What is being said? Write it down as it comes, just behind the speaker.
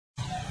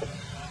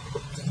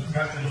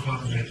Katze noch mal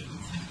mit.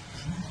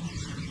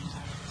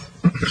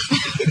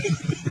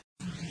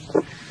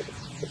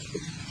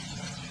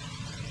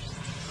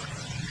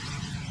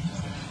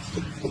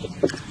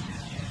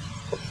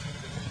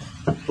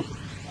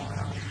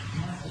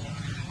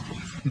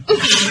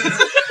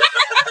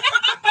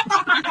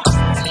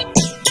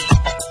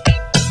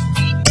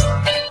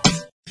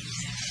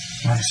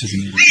 This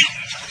isn't even.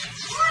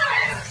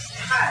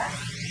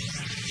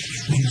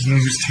 He doesn't know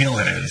whose tail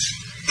it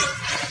is.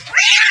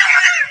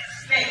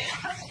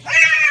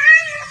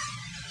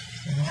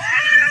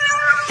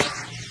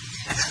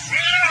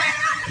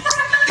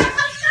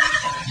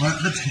 Let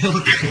the tail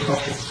go.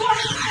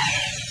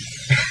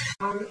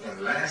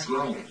 And last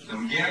long.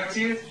 I'm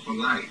guaranteed from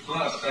 90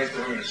 plus thanks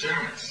to her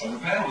insurance. And the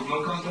panel was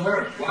no cost to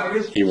her. Why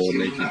is He won't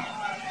make it.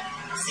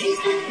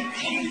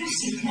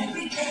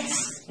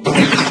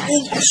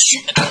 Oh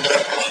shit!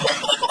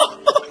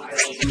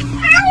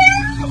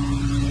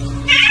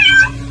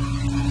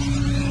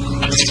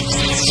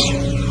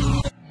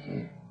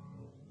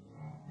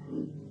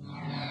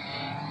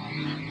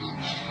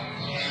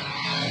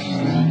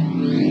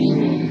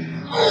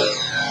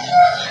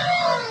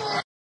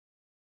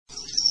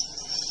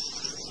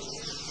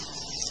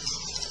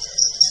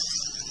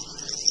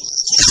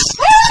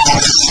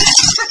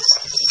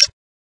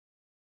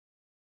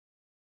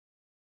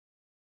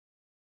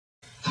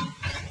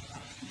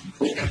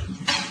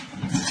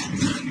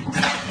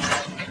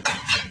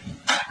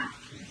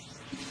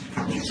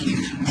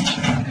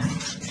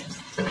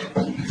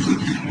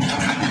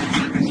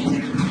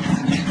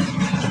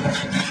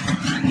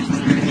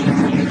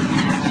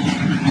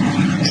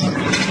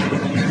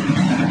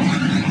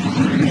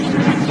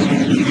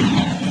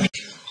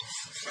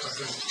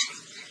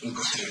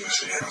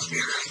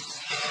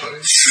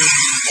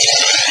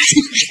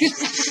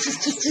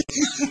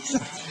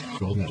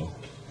 Gold medal.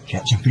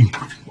 Cat jumping.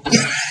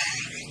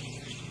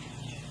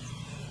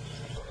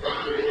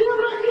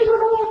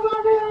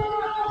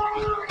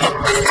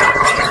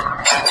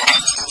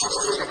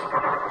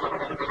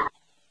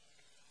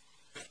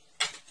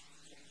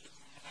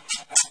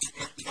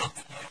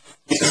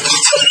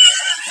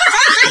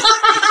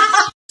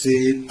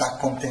 Você tá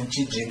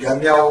contente, diga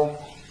miau.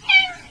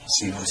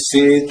 Se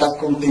você tá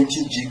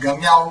contente, diga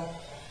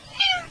miau.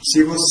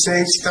 Se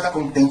você está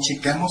contente,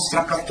 quer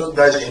mostrar pra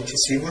toda a gente.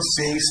 Se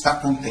você está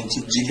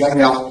contente, diga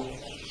miau.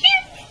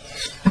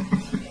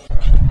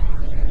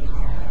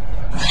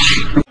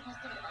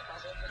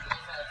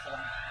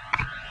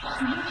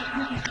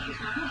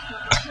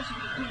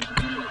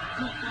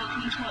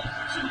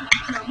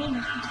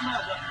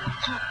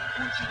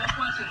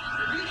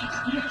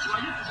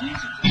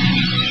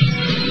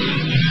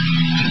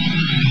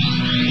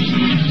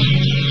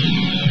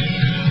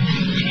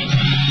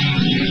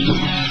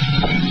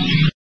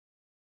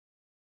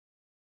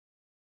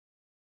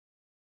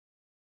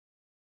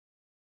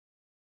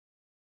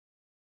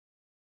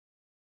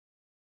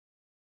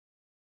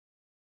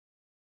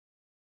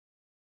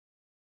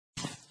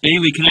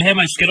 Bailey, can I have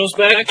my Skittles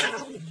back?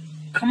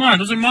 Come on,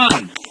 those are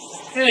mine.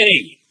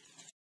 Hey!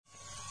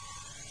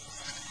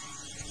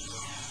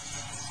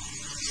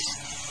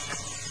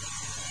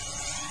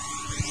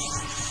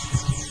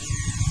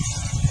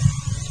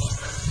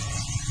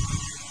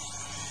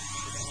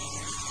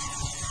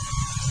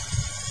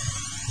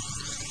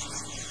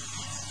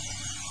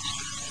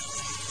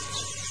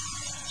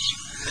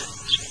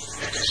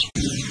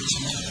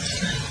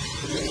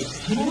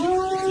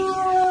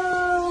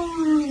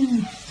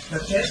 Tá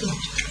quieto?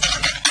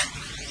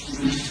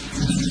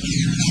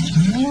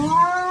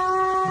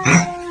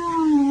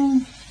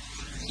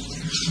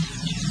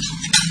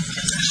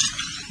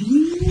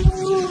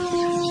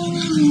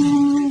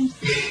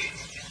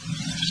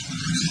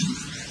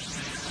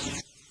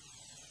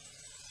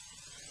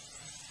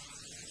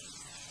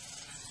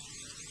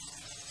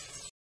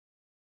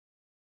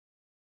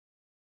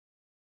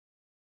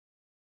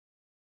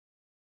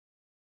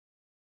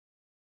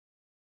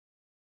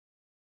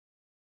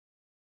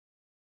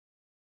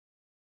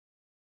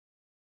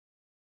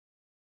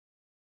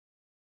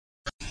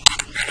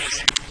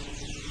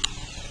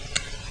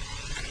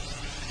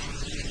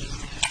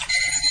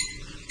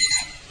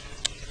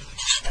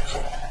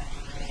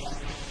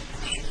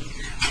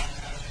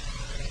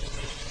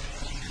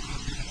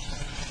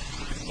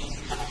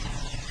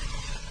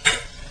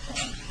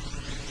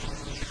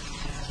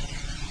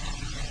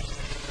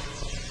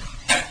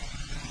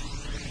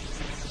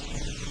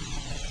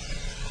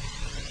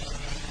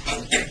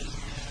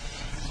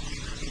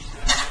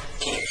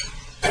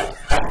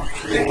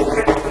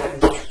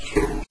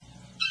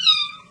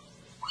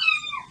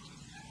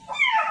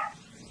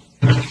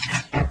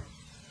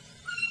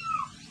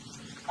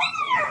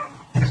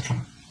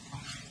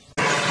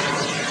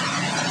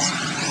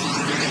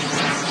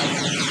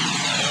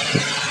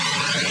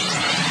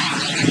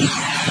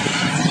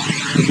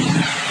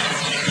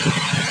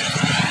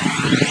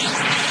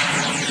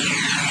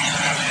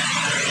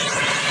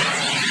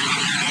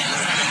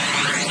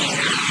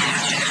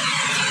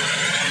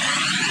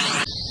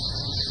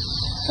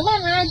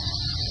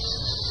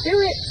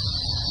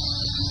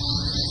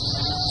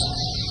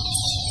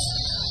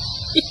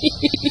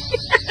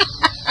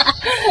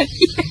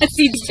 Yes,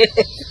 he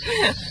did.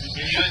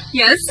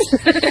 Yes.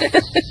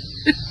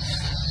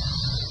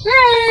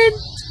 Red.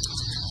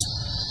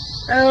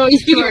 Oh,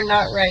 you are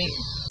not right.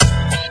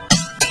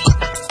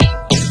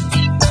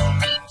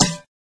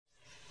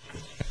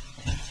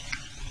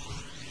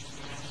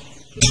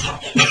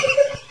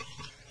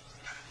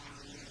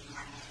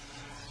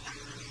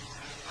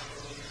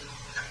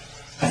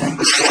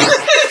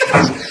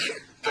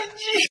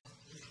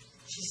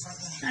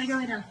 I go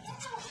ahead.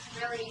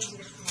 Really easy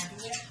to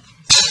stand here.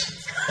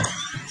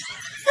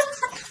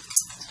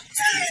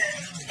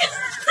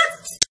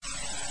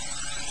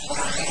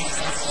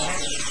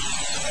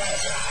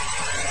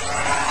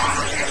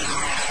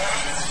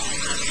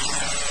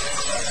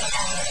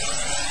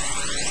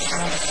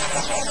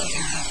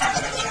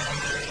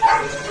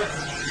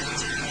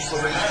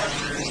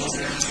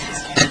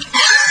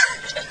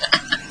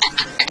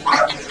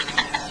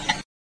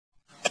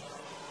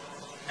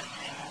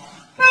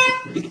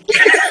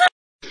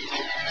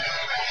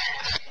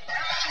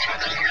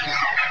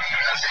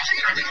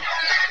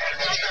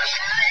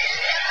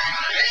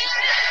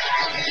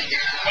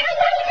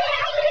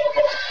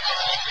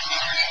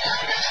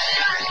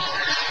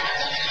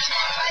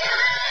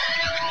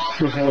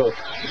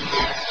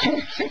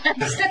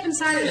 Step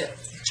inside of it.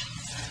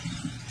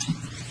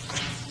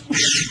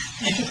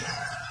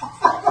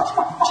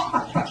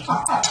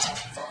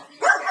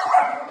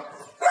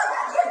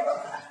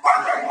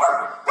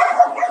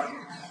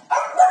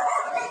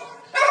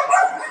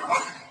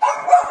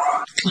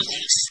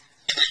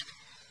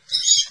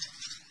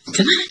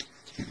 Come on.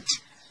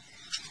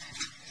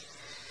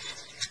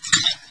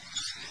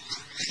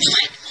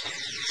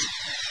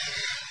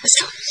 Let's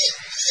go.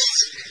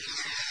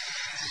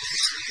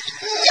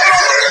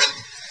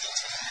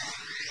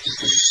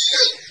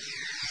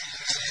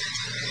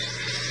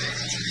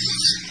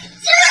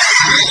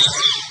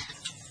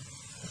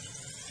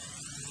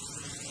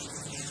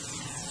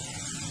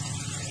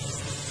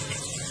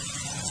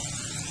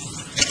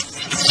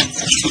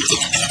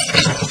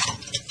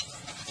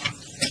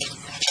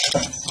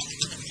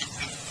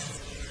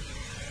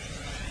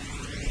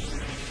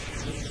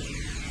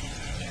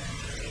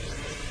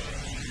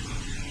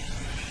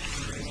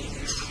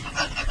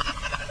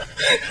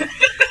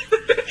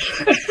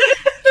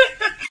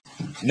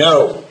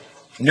 No,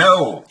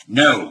 no,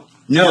 no,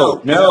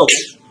 no, no,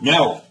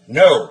 no,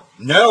 no,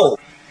 no.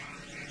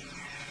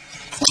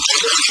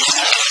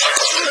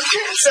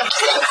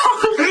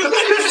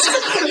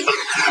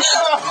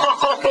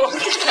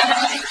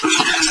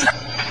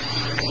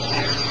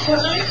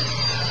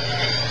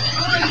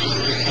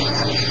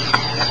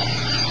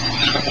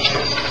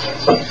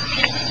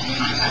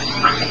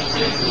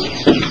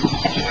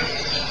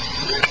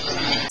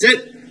 Sit.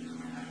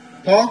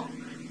 Paw.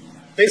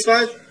 Face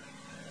 5.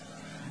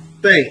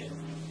 Bay.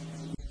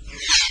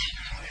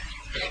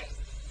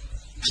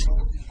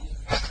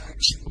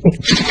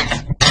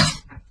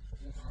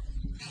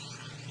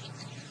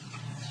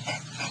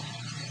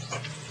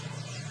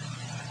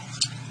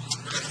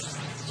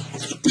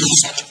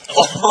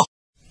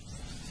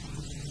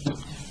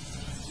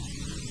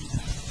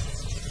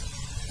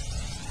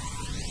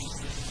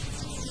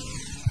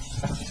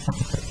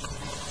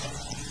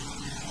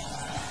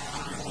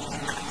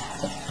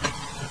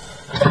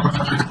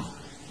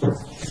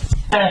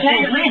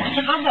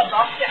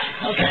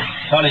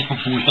 Ta litt på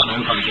fotene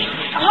nå, kanskje.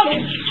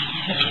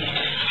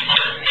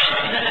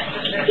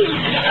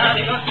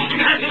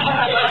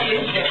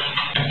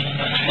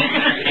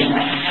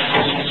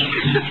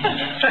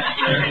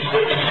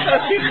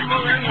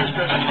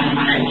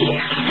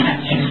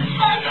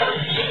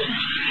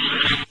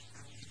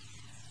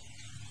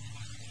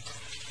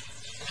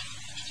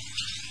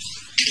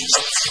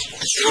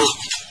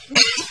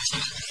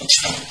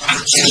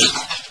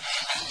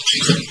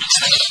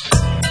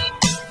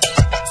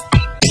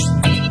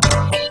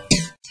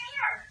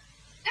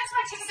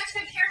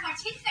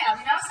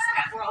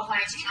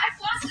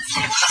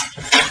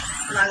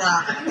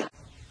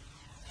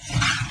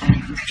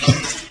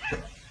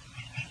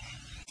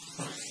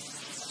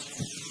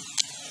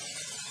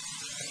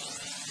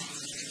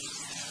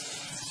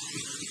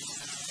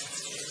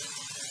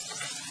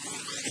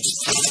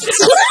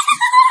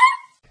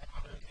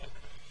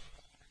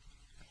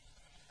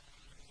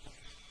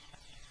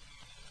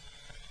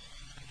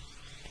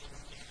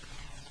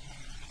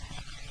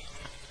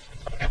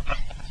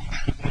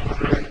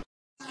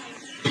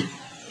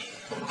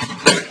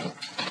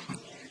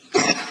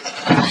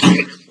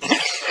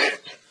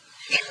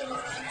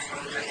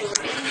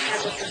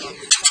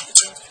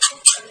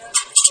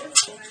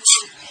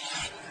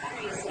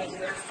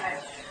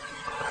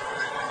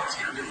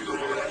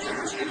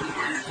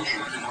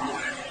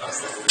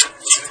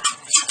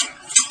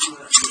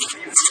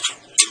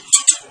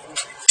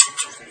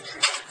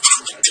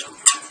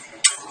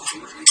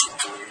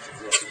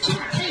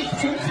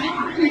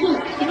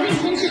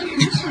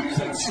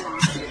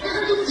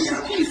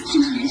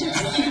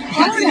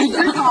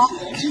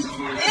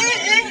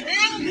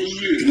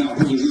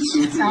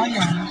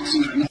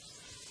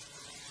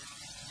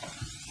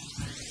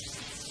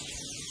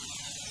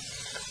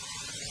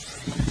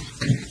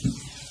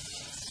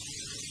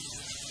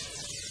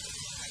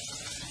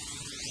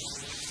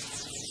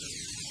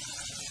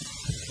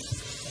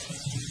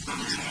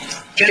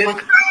 Gel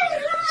bak.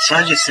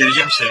 Sadece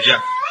seveceğim.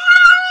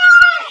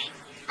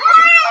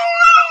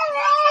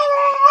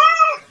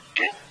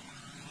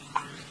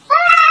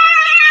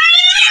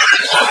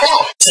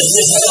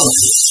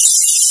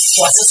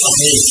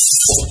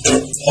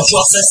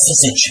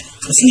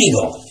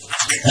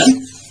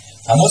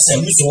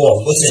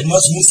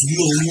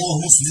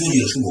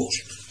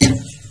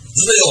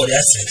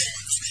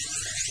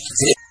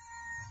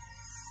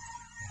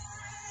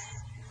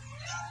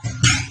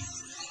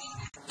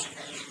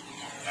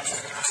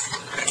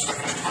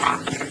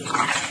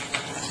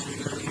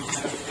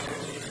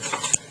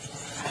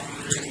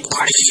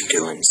 What are you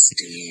doing,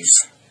 Steve?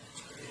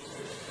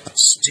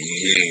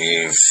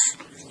 Steve?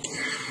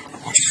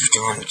 What are you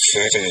doing,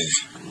 kitty?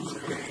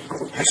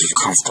 Are you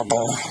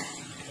comfortable?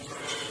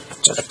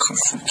 Is that a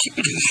comfy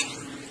kitty?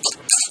 Is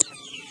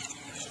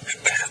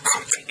that a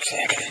comfy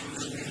kitty?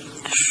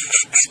 You're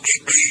a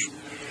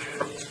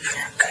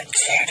good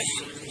kitty.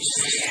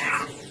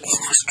 Yeah.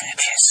 No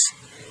scratches.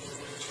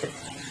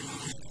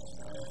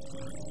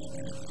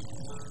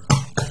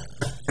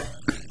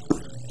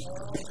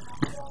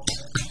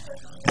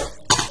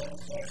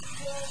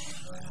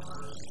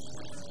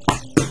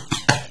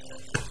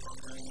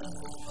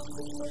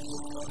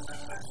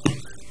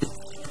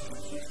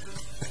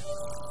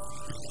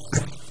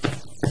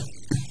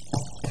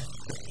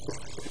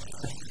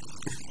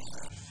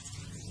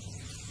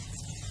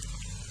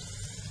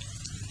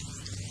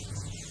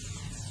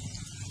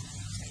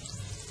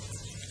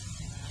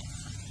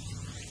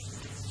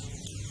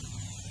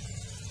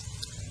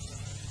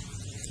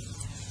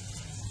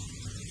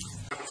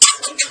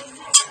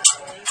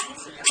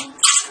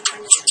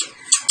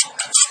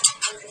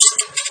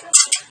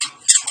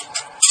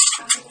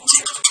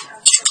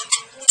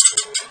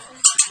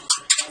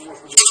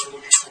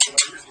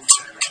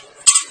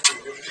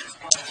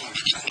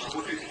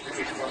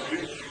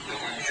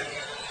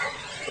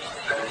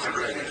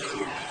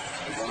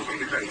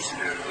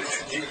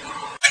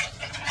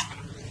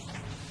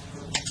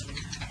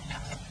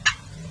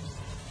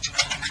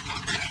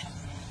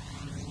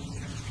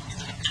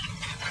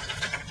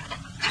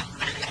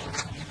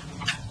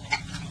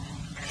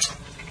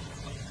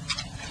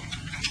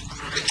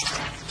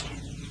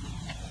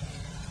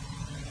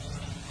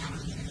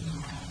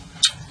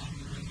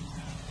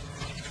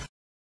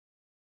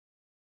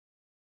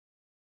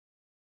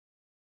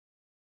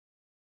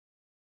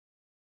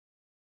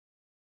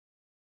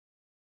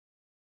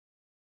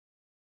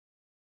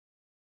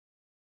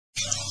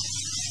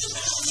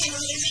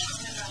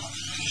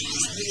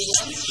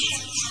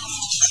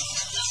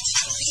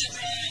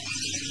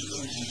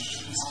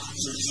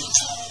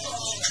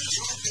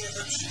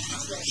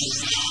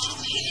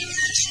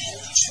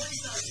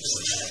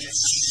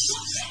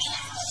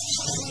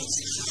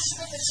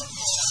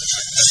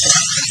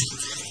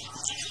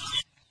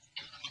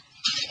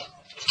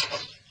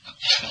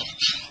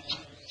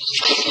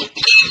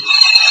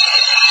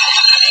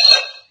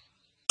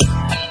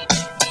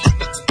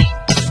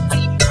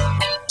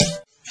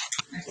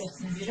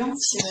 Берем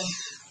всего,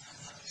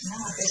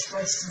 нам опять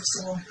хватит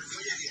всего.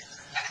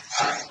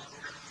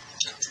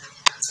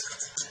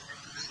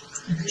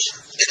 Видишь,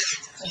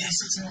 как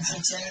действительно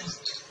протянет.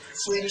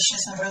 Флэри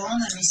сейчас набрала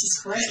на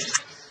миссис Флэри.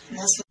 У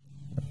нас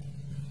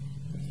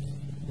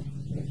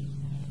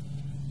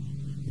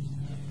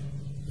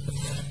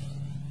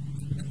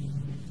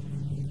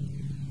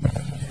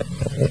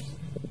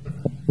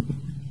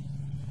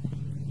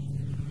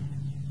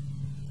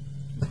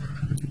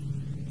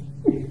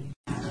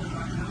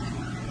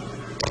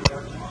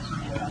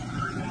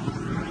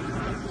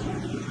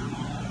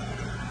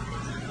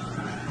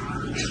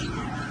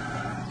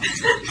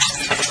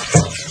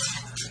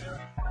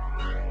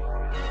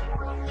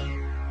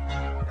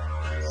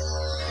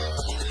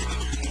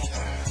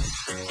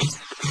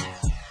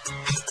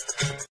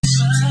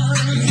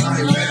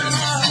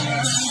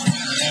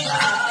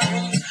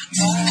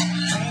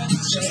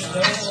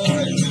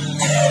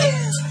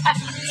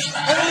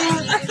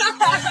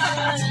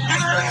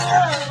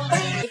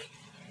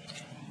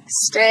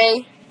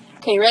Stay.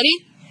 Okay, ready?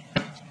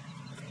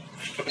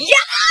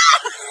 Yeah!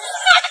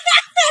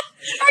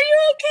 Are you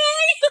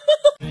okay?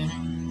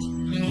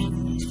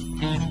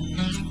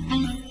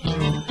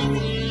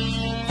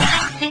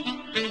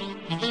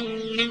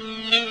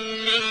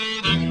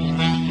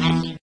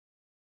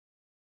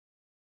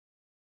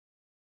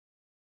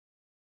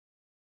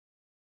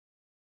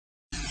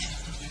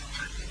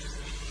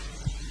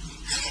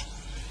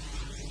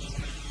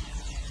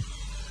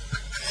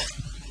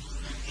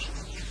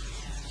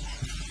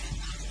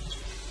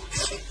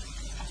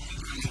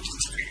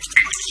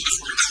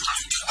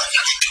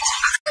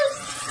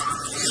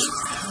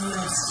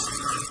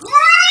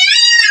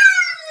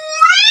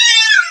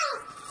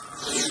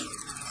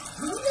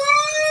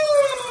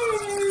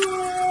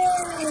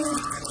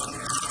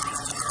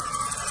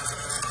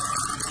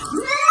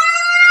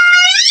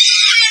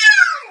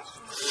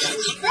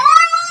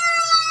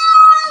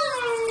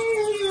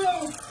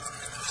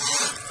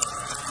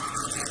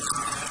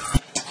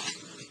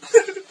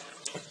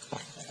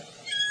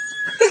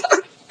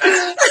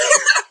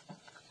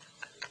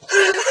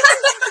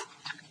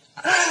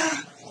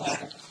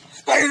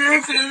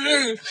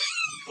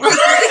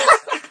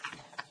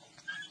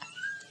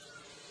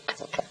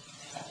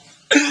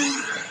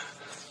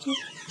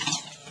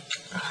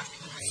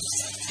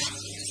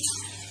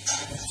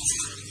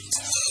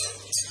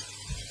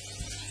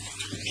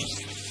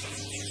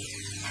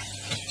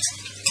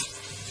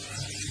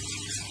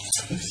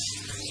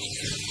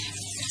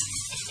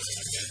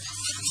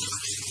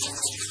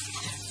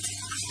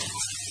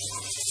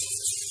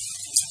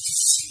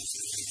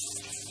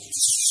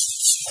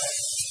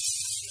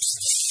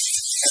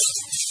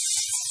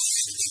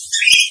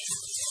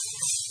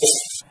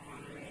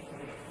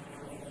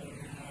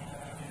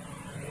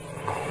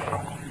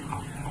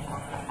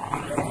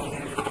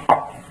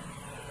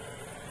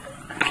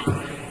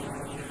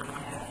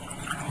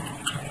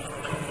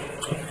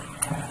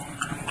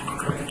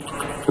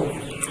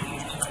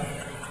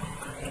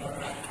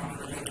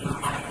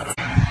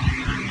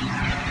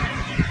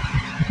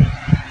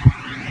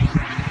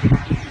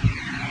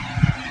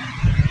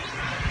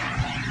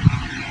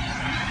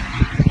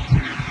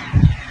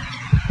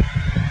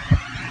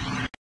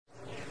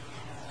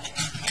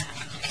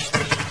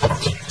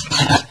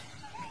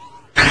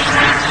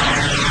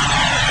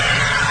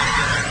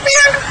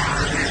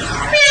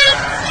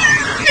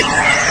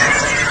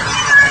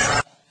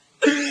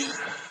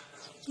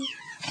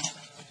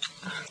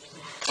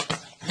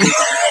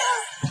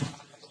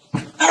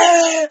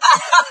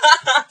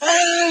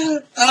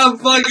 I'm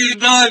fucking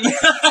done.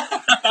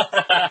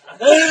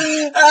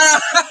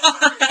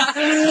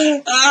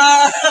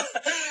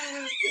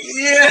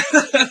 Yeah.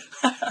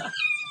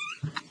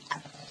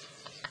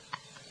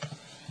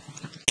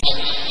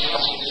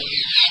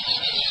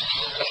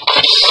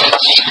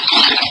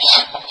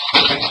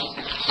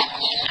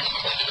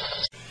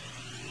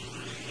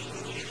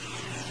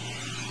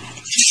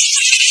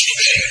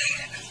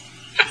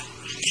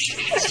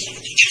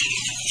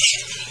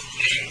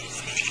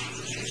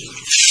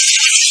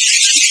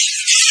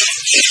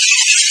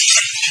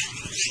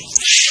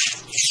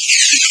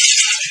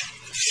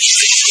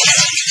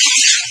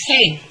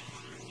 Hey,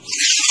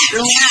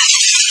 relax.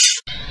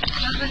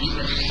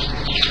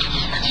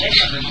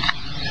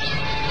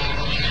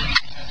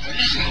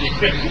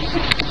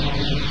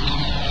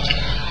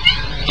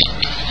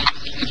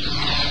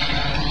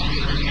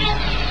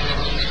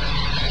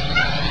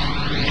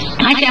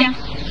 Hi, Jim.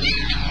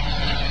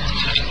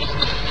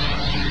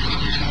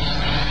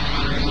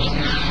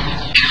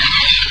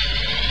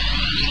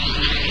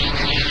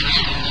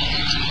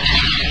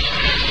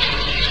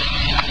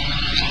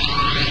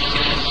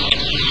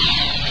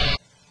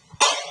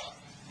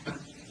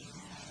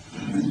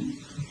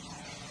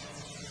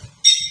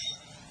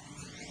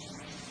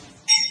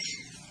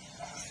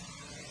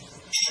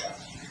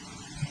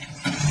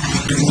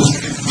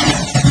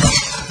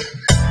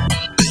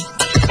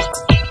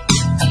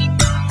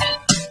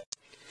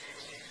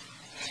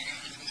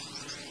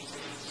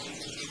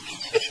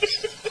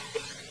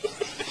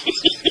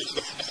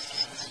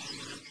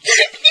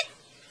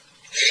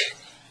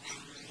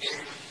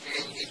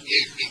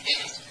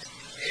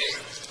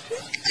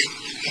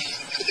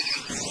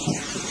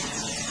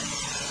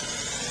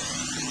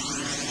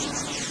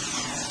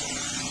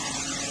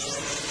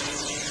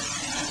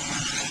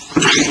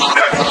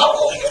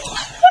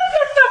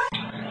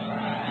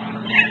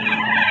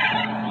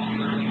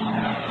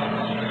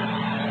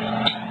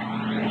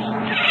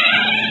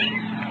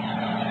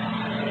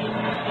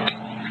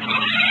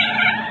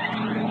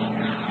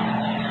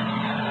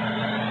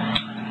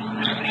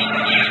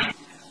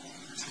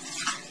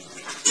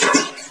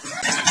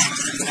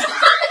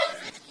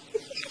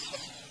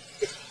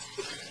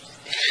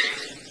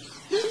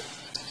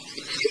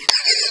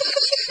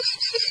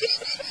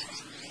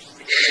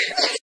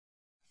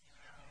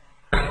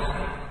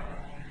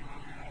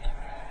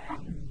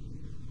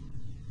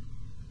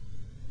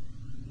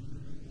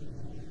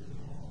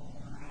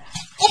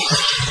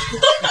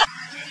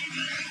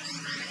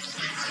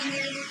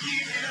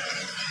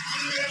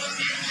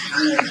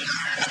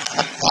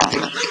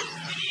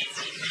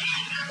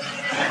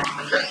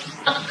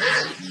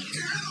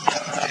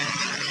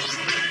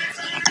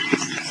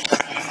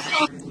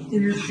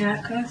 In your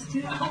cat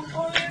costume?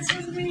 Oh, this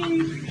is me.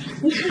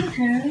 It's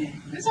okay.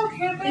 It's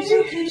okay, baby. It's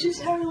okay,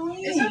 just Halloween.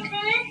 It's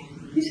okay.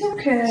 It's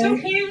okay. It's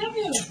okay, I love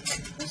you.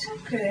 It's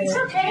okay. It's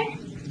okay.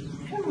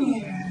 Come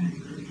here.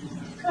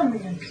 Come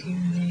here,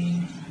 cutie.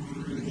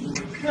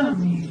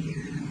 Come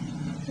here.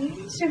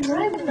 It's your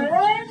red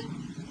bud.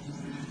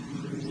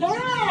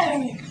 Hi.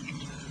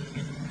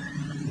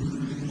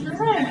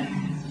 Hi.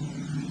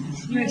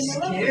 You're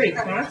scary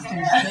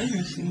costume.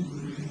 Seriously.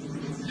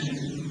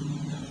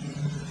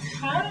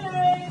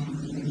 Hi.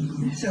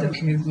 It's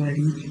okay,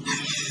 buddy.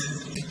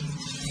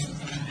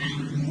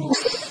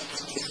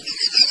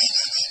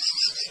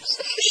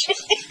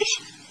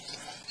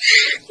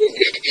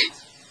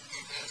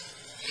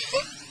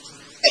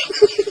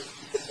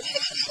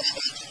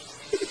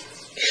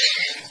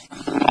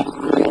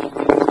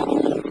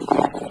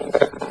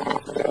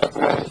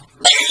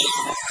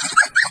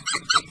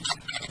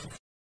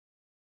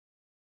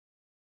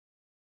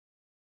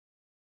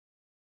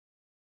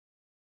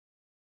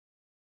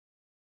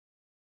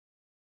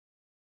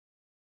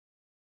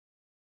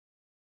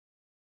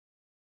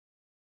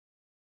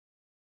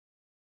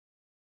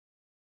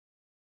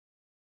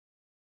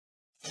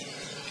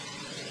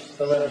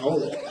 Don't let him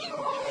hold it.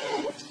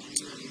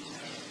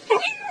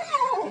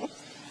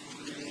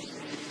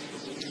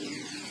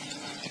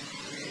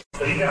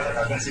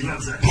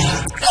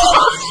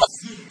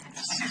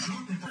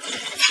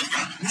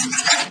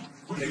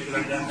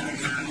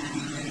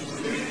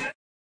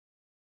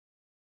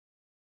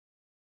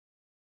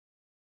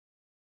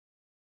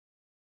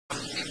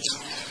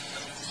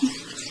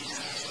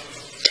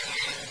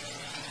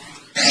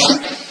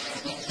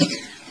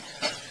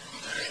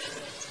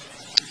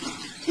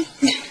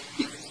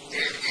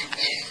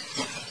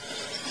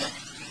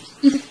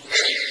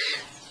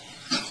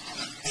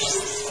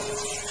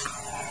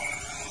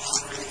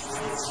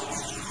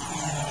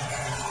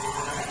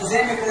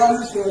 زي ما كده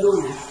مش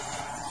يقولوا لي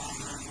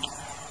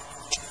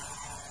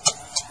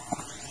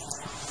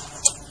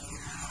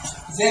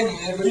زي ما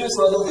بيقولوا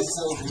سؤالهم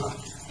السؤال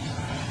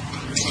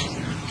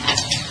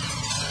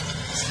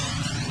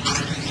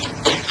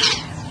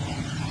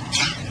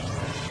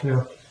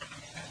Ja.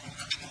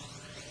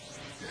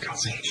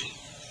 Katze.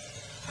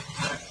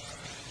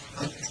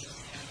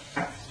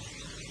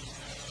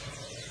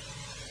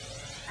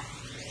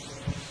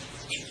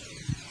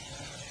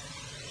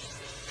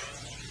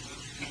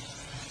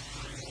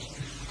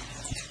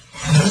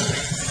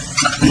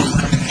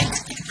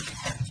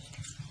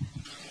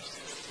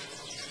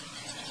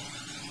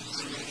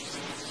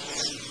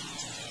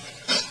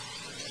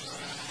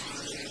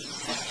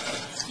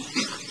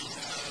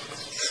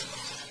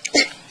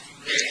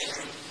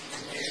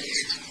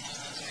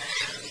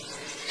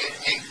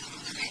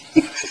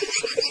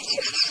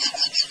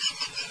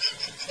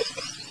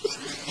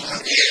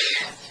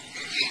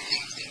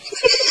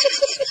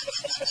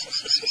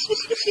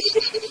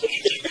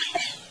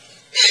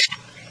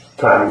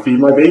 Time to feed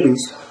my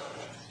babies.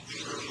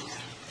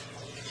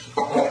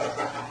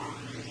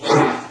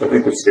 I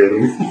think they're scared of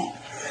me.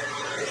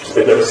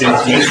 They've never seen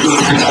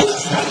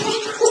me.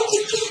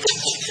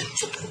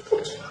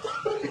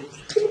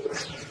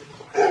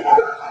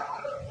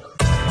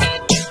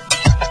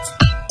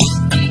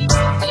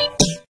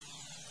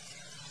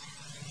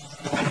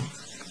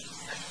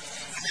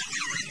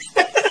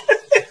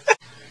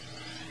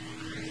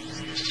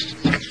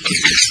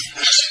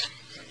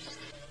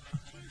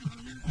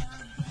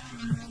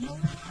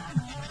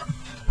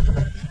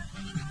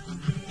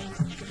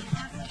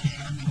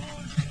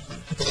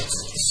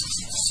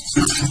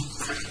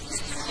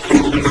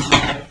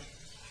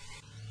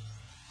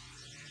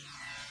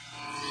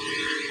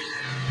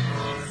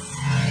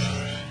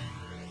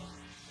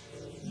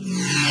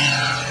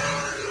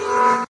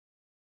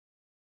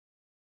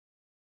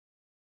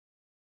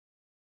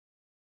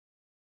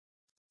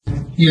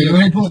 Yeah, go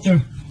ahead, pull it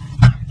through.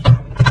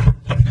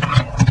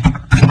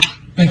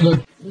 Thank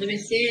you. Let me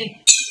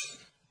see.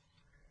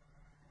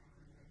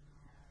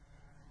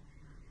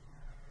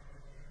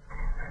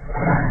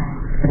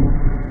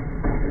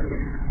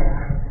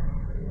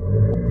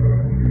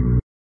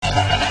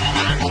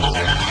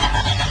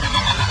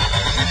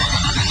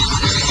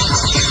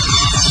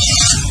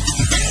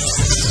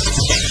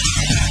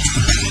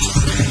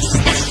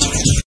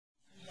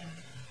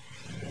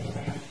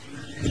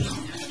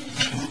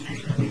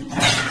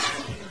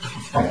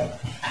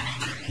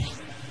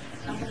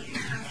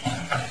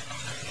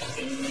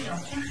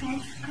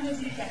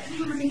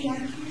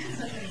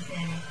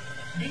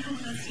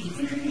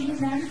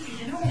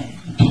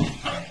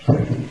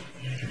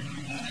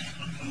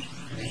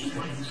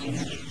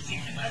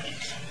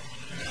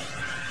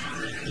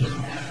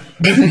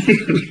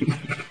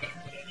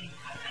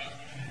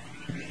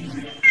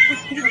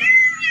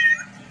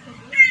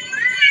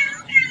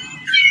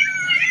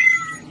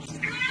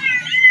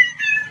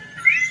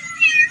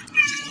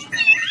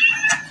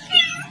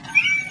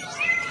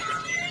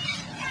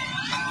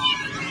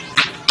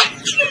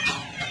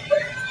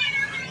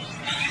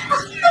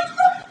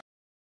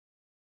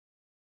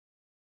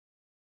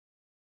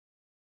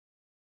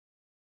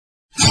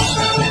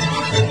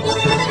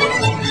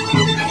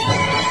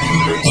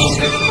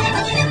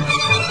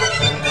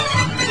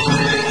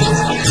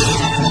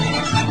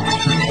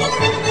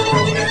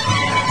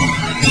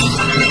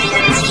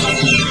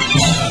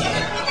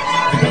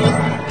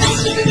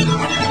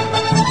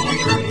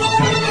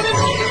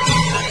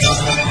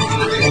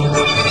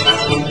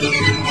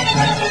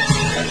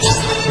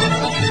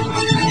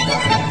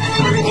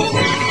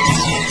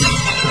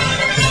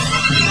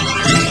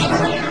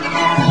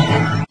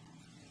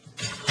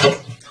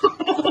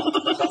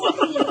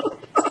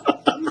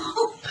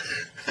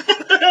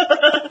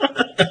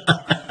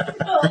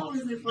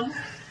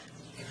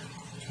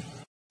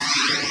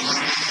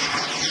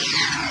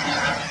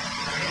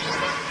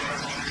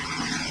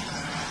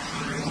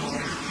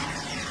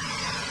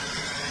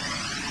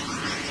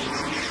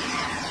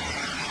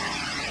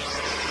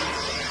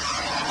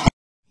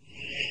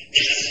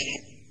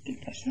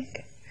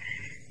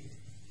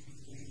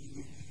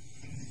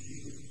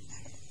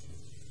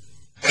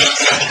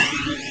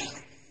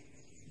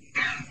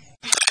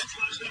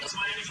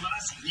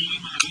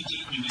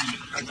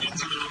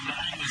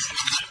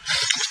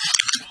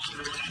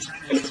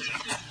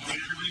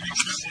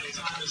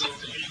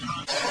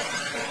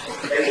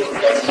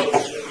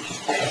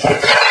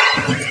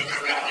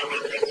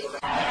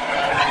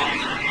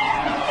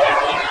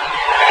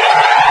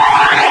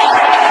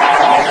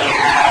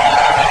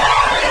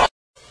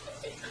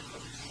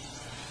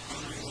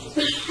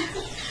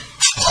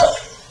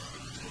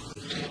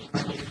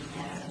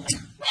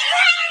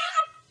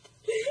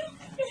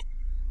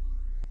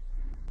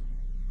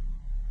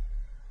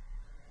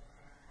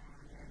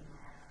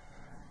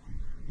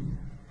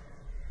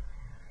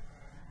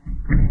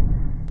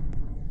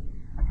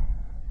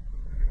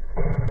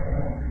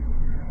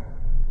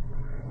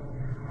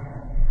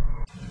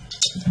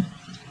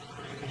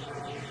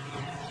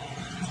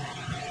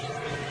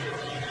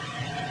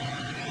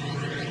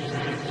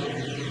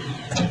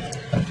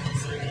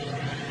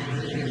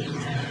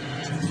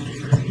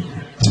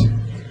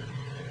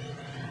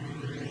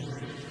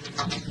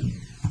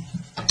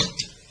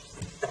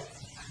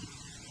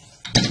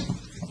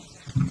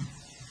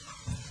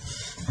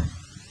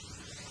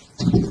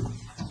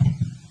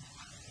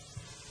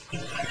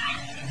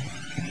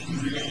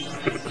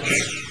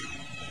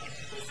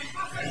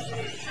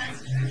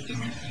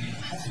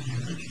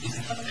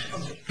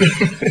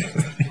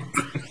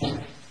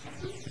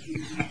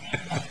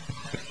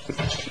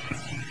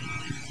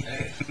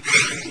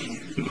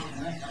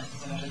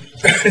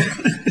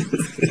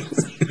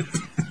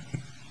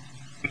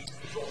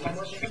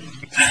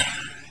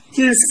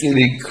 Qu'est-ce qu'elle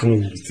est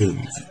con, putain.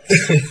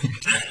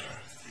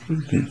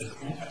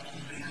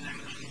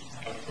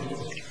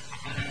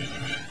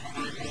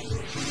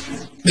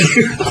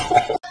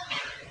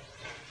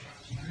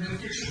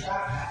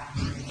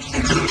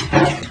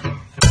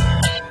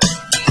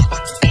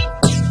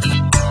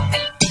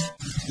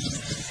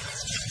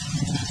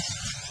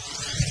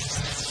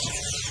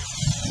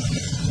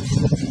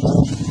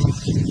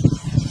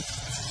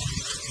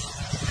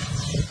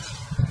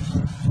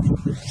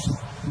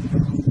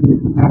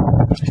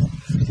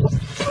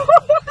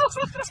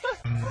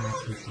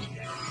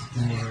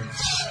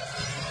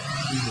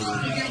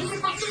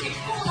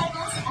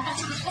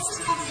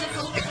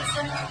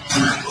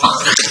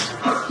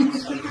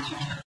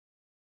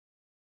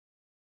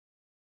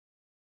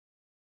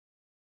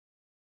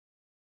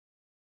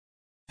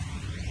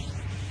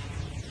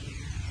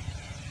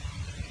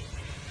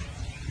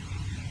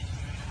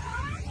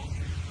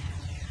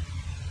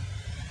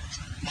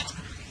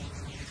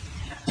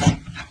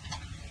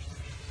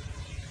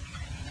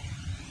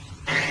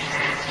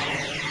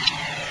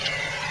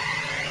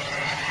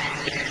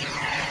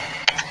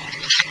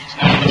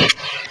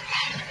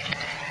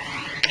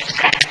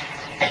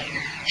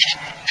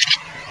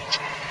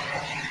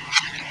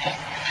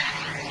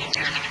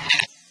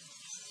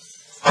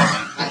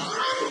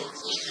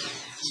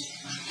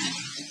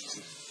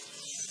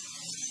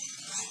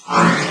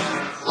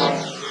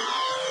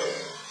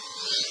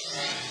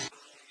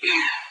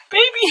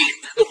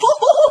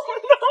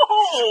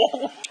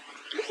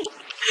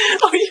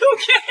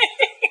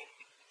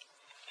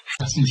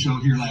 Show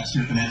here last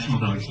year at the National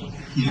Dog Show.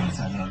 Yes,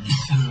 I know.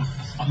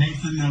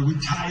 Nathan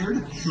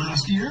retired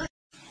last year.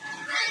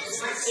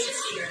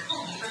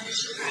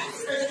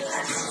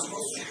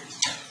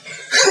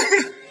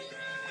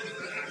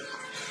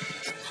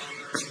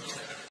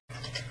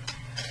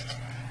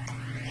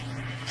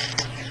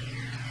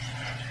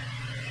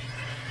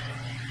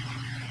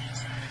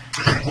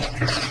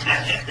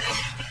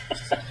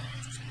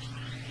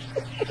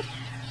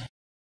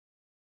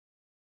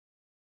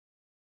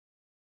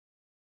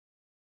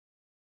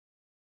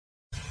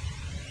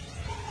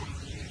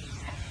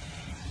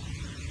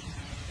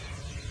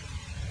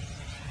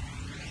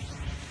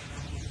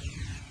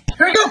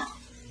 Here we go.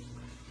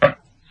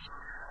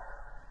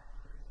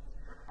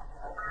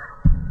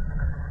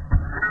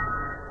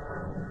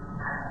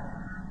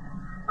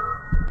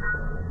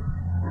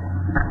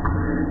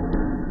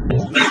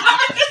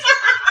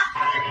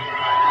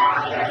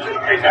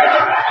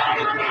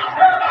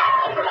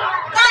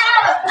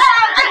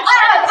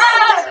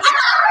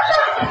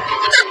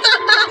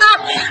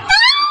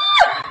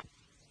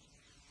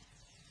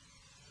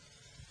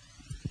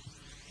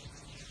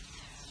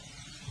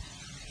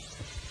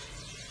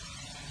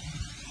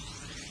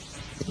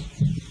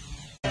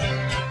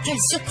 Quelle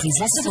surprise,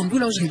 la seconde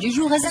boulangerie du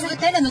jour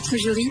réserve-t-elle à notre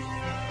jury?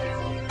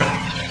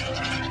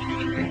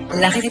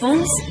 La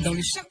réponse dans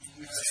le chat.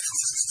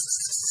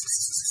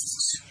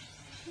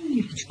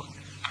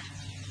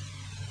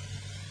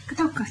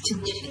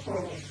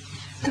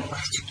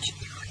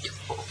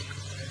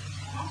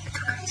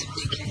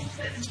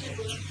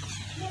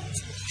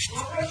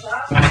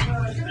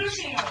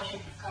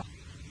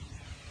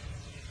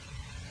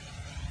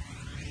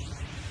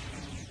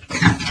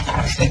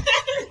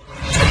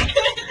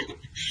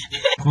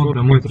 Скоро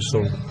домой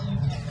пришел.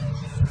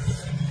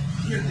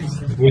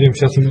 Будем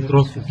сейчас в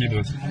метро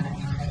скидывать.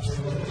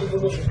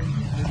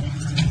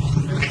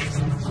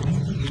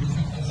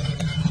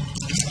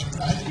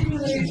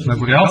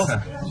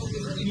 Нагулялся?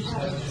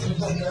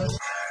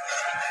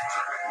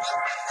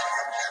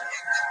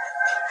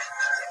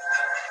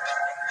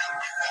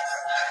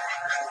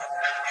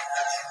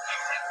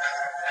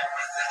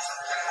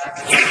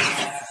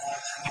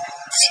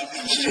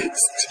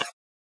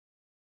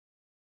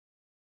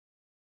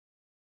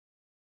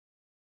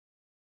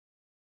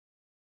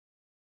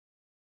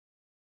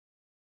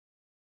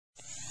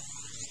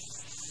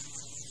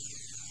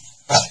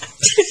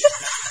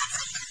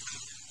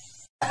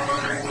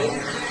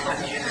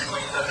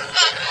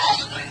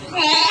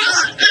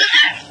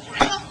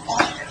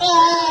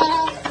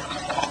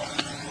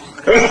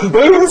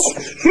 Boots?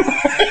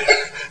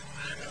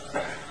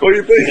 What do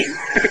you think?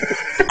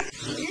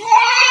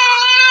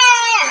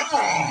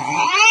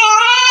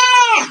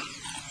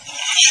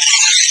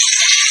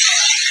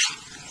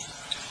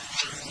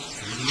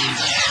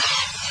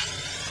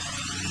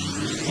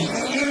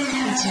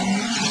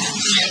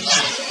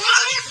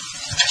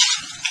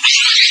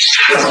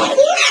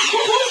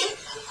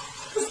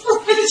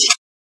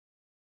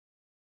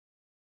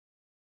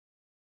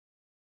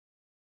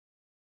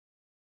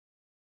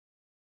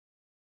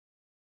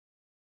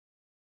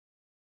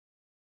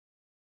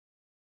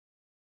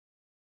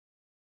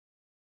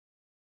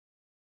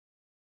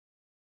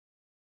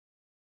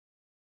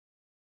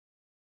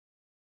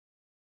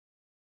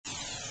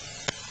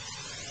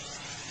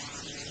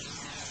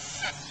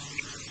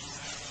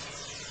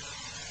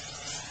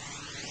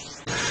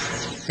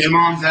 Hey,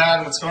 Mom,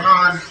 Dad, what's going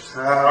on?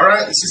 All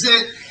right, this is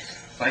it.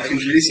 I'd like to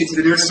introduce you to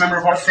the newest member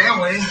of our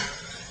family.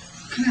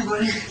 Come here,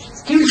 buddy.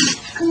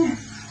 Come here.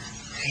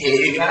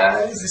 Hey,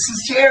 guys, this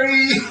is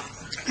Jerry.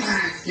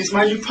 He's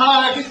my new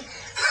pug.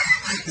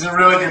 He's a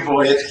really good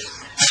boy.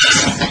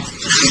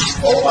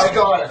 Oh, my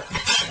God.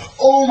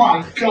 Oh,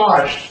 my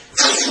gosh.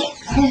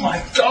 Oh,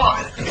 my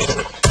God.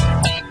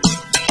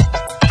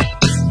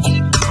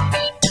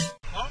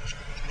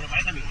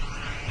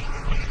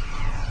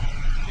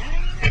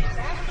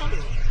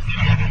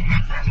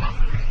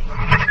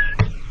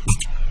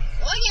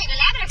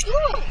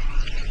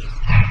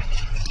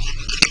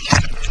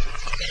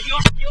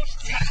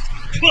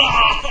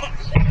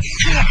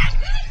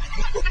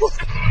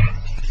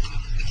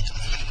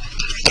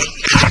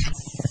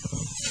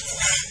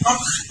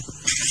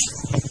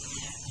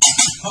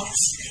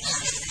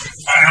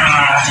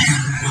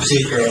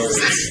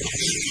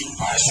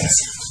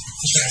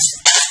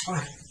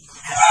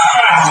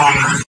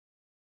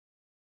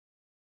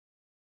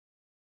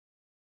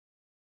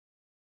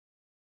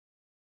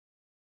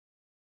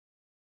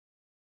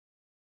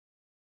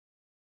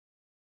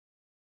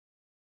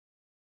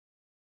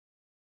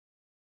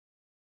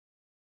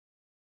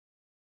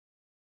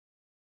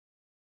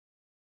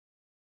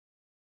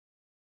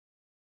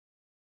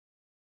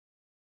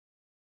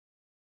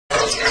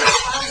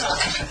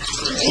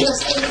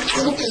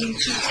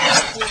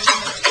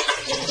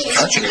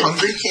 Aren't you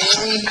hungry,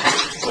 Kaylee?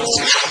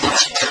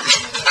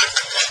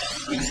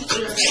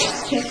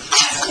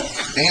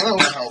 Anna will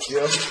help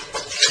you.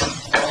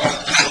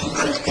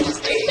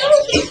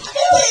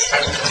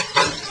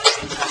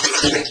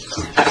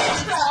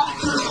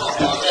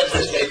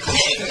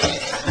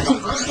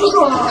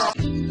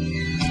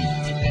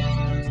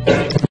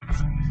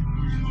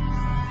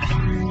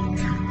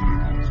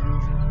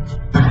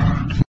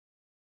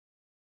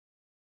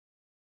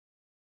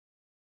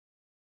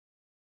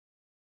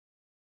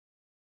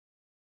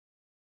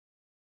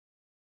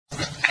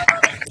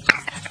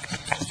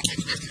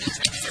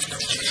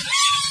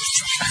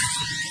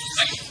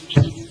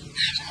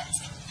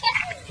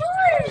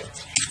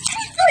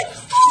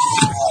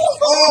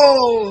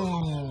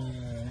 Oh,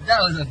 that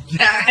was a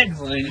bad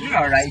one. You're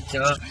alright,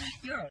 Joe.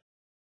 You're alright.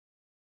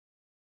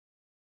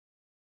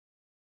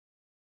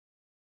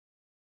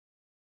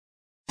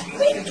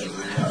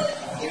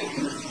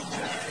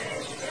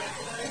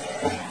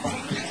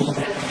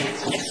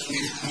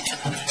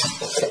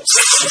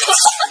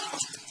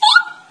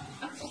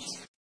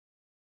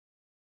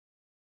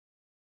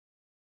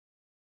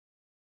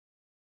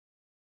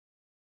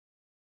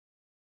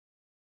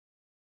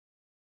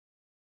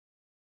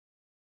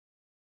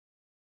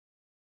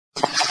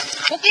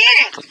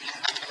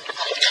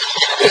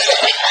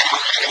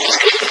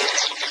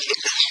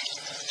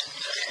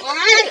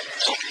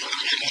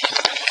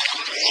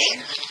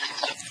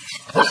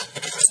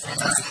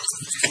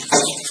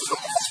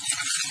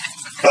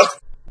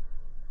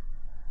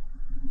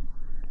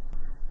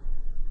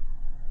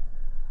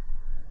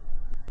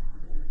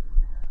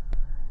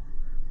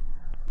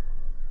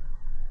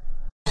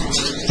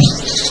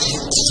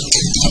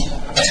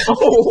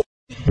 Oh!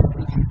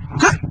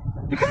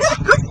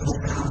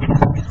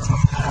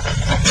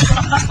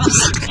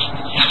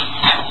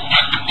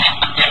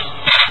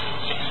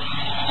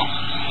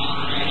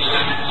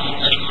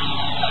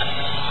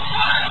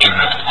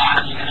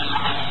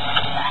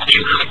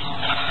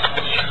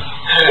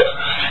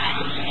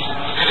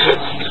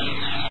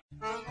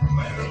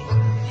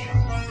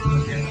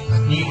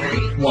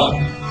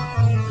 One.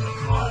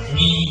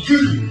 Me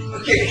two.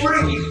 Okay, 3,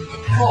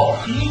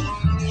 4,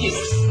 yes.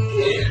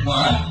 1,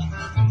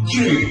 2,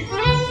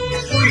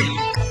 3,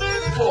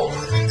 4,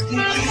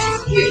 yes.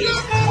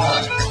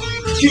 1,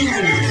 2,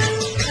 3,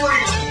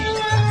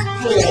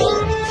 4.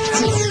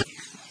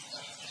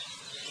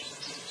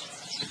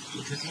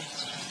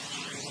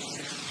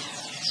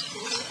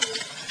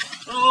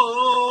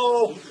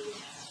 Oh!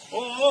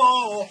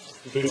 Oh!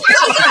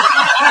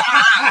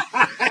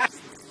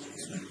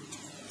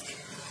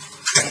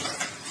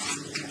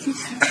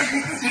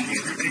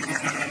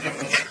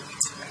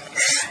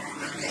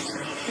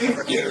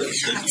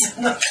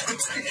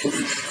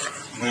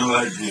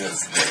 Молодец.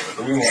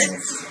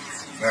 Умница.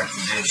 На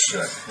тебе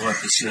еще. Вот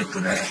еще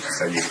туда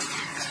садись.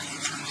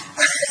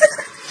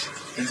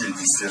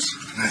 Идите, Стеша.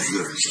 На,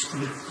 Юрочка.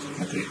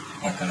 Смотри,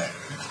 вот она.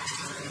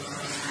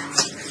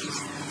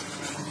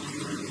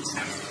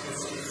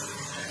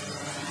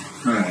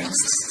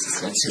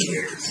 Okay.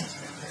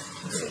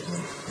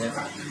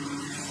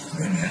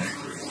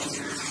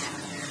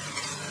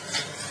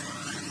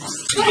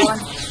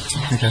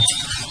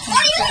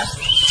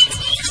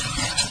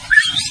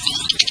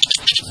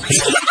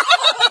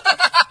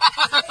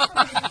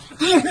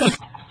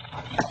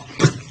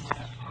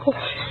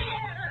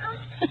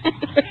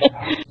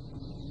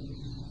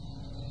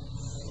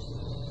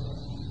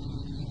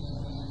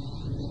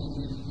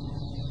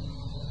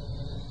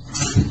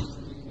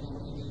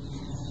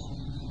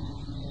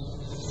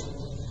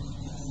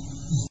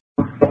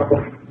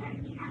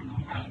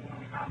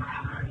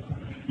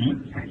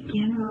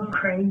 Getting a little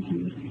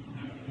crazy.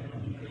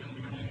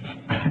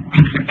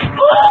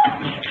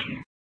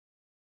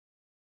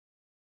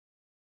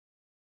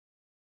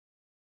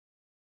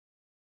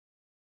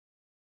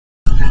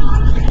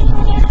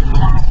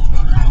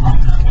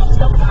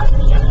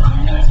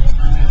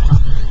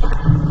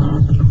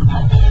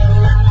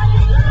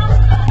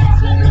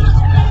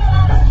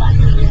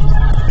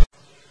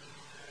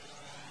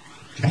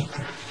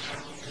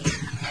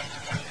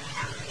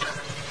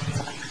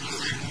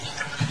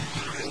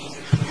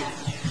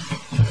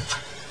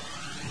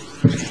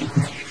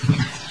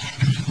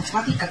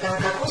 Как она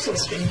кокосы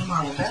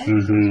воспринимала, да?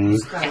 Угу.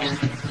 Пускала.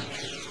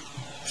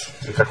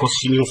 И кокос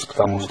синился к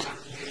тому же.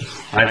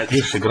 А это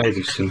видишь, играет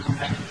и все.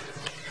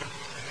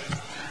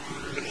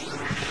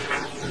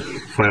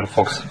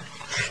 Firefox.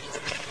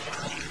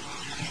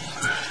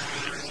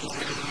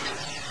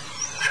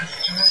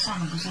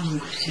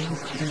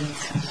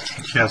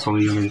 Сейчас он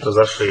ее где-то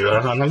за шею.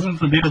 Она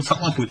берет за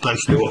лапу и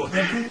тащит его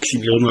к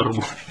себе в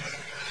норму.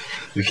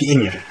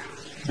 Вене.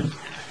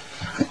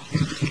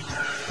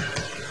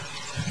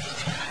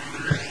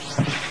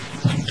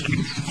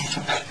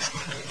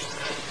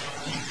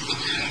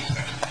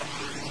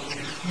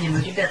 Не, ну,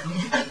 ребята,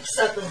 мне надо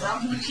пса-то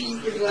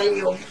замучить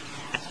вдвоем.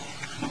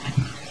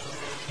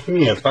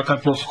 Нет, пока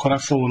просто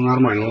хорошо, он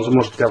нормально, он же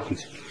может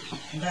тяпнуть.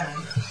 Да.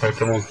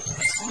 Поэтому...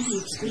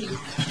 Стоит.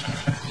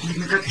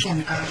 Видно, как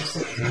чайный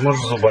коробится.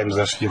 Может зубами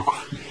за шкирку.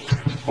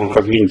 Он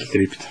как винтик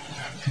трепет.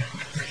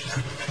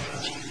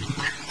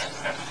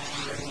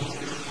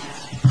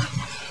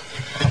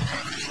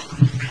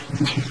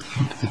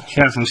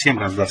 Сейчас он всем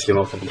раздаст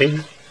енота.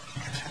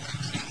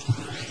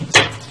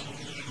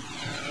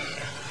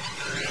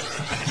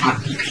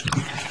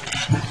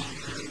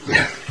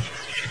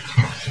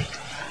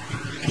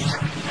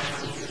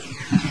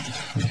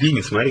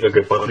 Винни, смотри,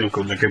 какая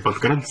подрюка, такая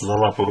подкрадется за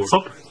лапу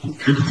русок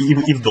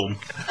и в дом.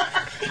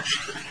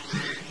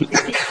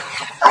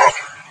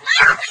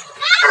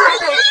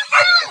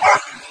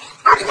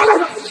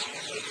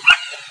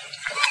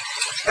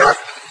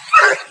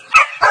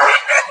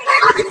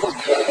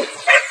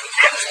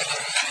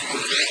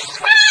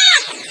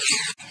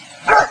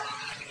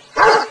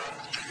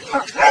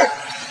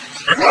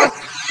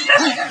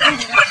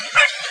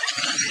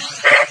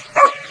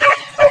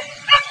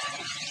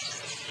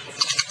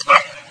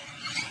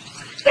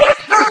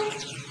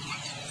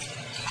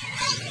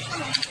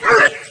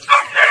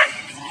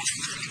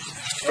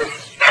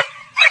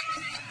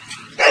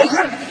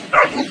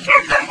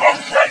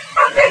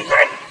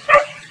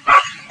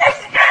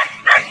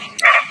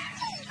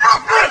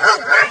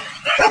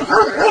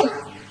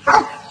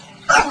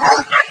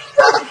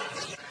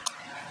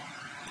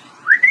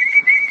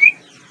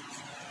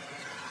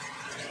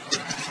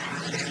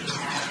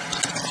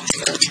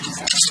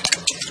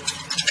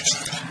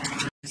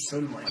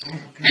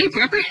 Hey,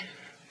 puppy.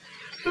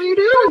 How you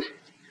doing?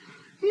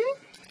 Hmm?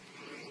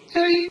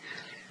 How you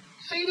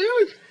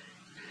doing?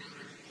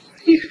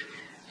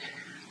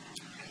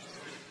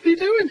 What you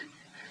doing?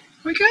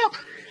 Wake up.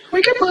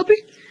 Wake up, puppy.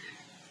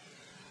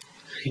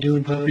 How you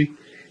doing, puppy?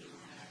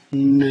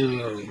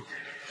 No.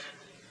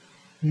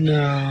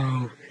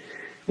 No.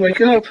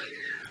 Wake up.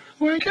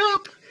 Wake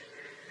up.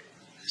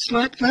 There's a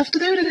lot left to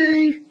do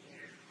today.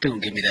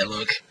 Don't give me that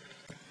look.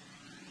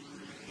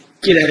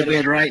 Get out of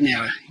bed right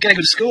now. You gotta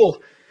go to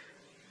school.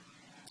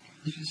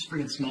 You just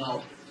freaking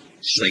smile.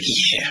 She's like,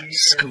 yeah,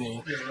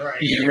 school. You're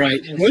right. Yeah,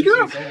 right. Wake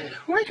up.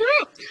 Wake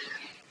up.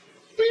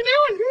 What are you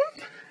doing?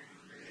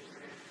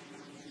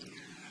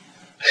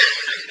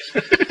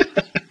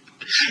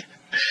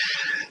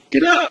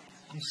 Get up.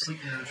 I'm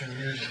sleeping now, trying to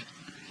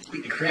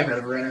beat the crap out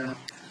of her right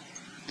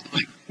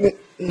now.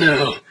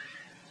 No.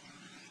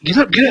 Get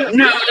up, get up.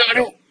 No, I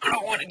don't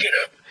want to get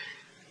up.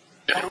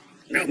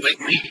 Don't make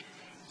me.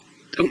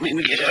 Don't make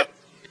me get up.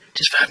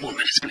 Just 5 more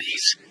minutes,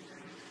 please.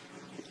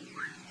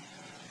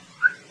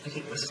 I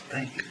think it was a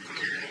thing.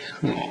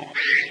 Oh,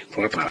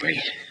 poor puppy.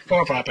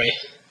 Poor puppy.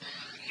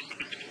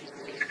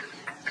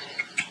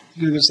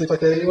 You gonna sleep like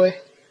that anyway?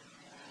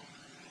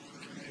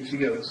 Here she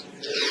goes.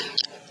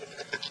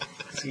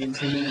 See you in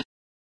 10 minutes.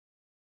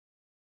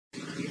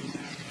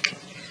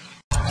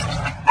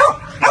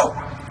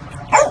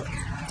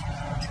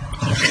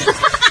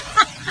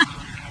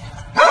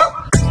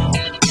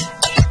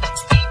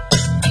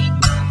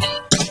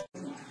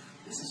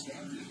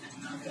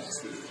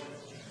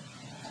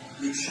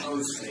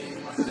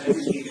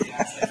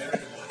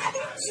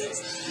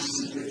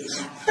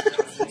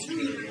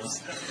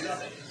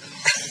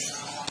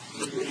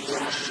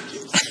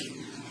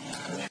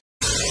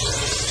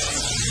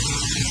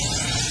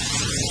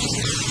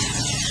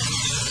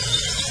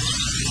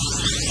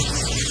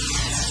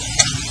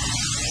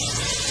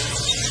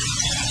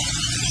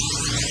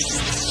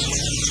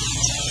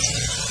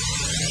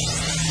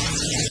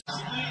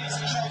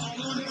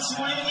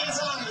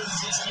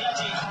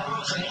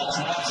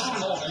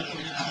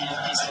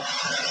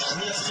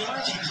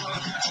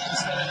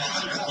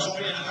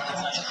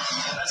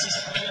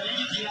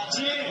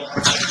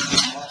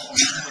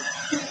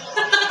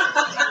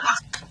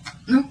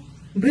 Ну,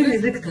 был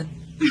язык-то.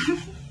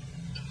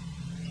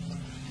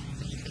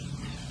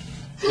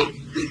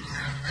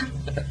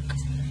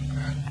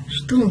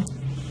 Что?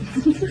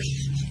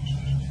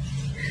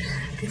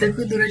 Ты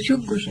такой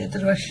дурачок, Гоша, это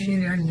вообще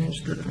нереальное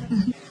что-то.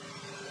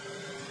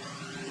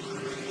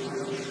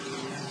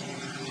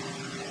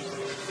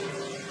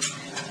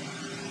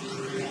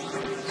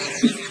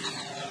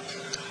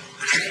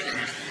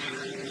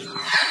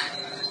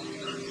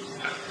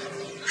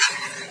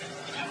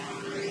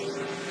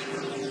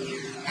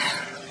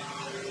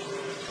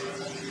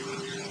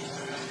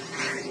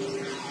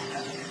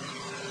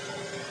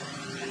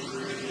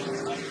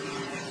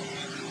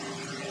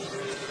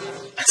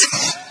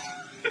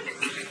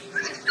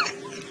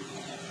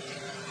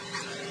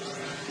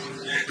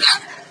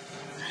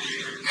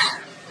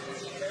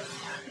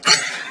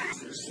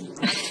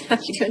 You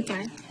doing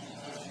fine?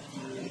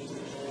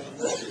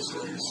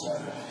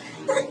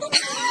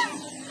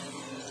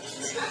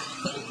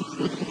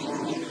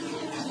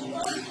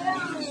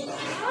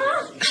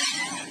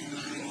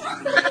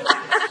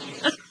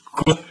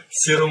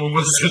 Серому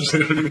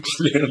массажирую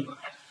член.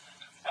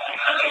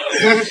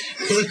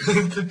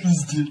 Это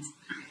пиздец.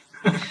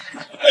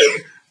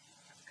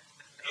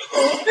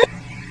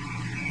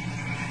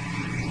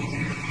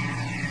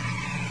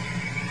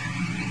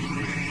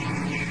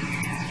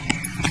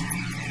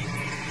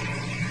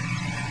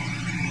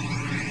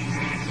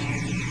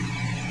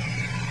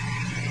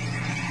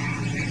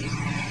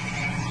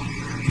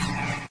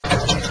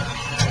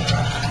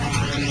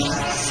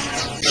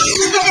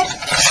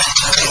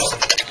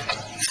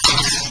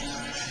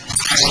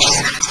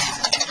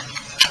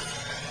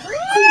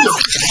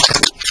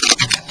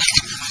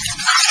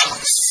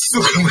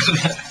 Сука,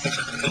 блядь.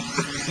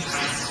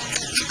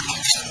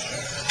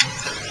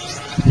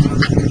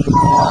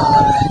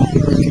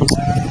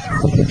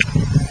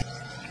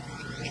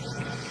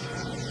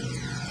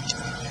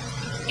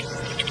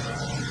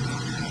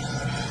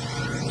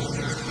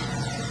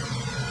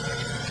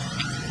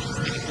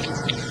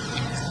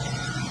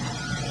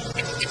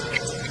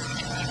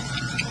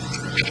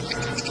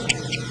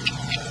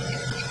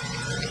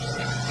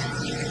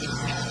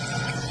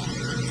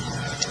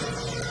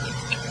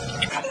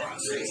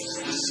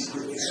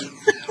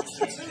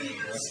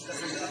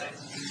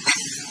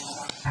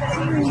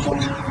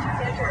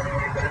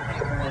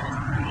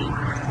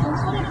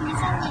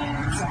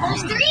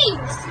 There's three!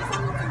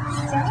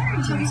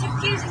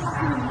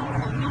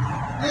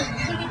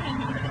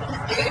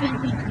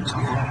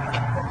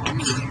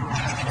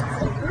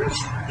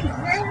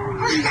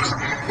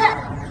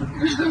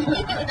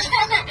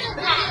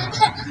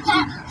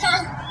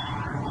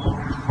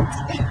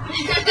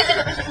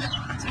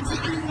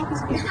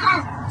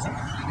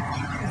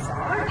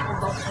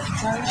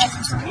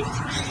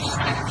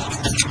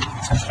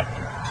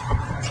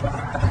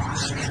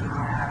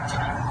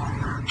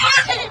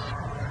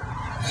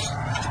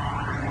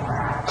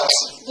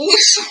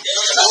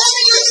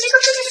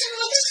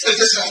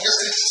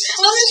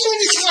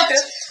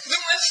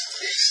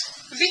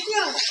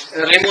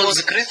 Ремонт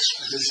закрыт?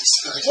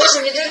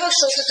 Боже, не дай бог,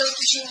 что это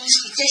отключение.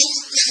 Я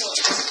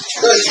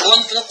сейчас Вон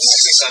на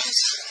пульсе.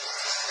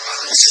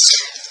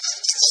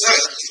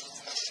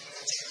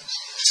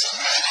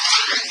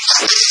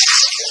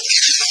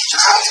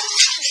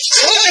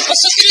 Боже,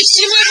 посмотри,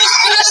 сила его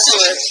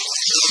сбрасывает.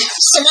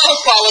 Сама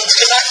упала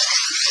туда.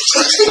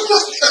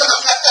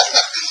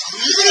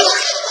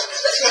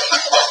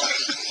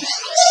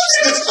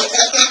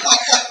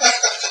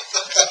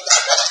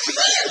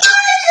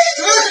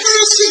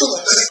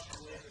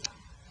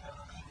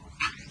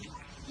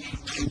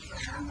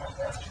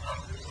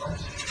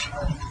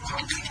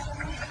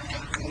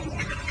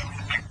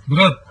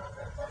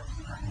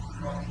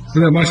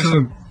 Брат, машина,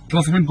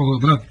 трансформин походу,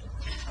 брат.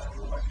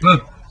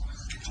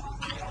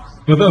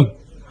 Братан,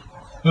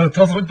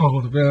 трансформин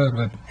походу,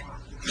 брат.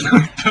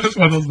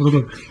 Пожалуйста,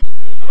 братан.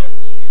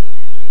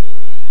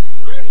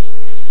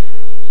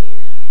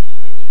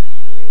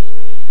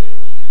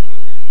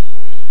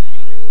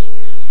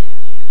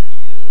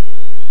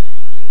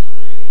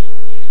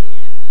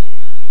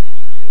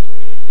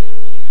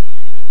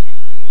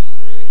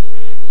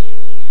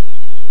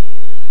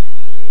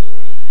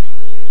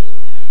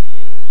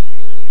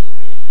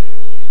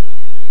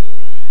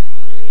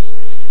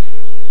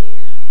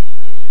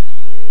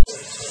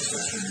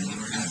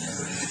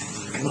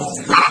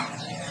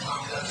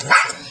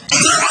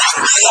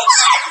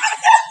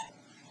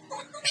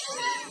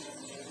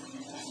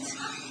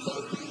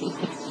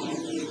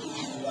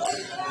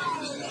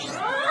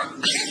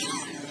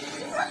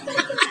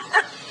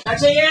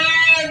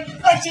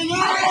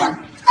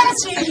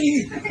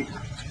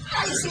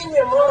 Sim,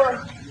 meu amor.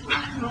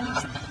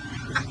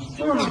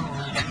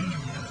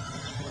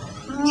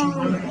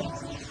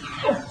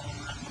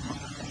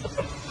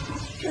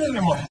 Meu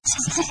amor.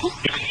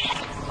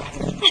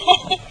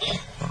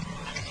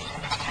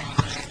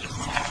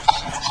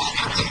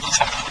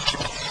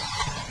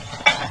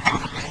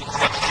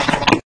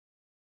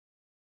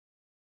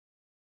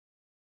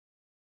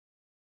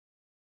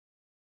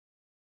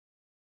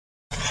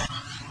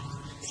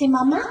 Say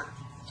mama.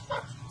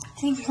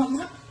 Say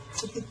mama.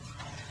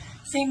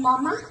 Say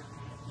mama.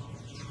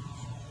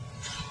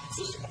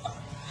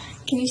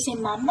 Can you say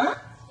mama?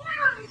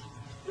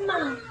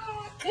 Mama.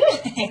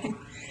 Good.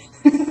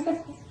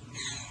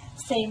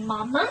 Say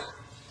mama.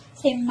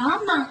 Say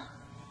mama.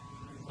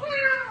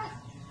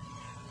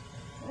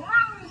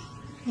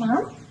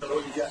 Mom?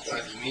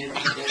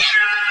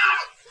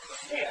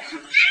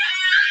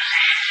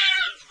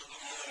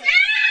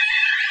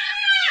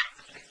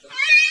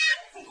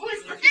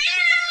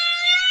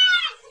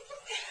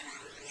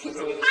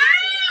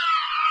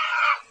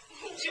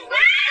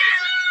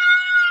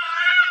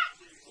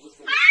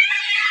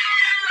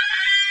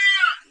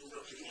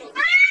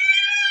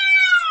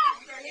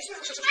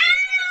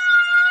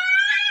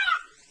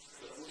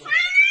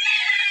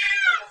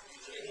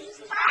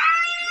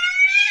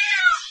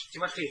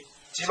 Тимофей!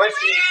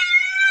 Тимофей!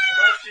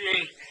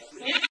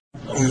 Тимофей!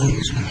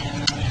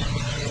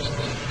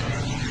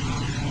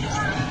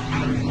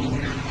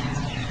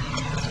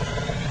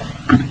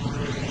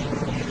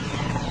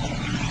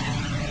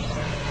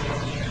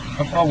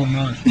 Попробуй,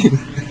 малыш.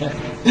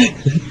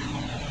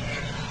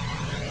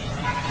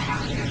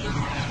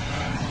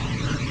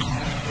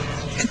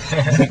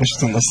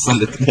 Что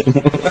насолит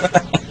ему.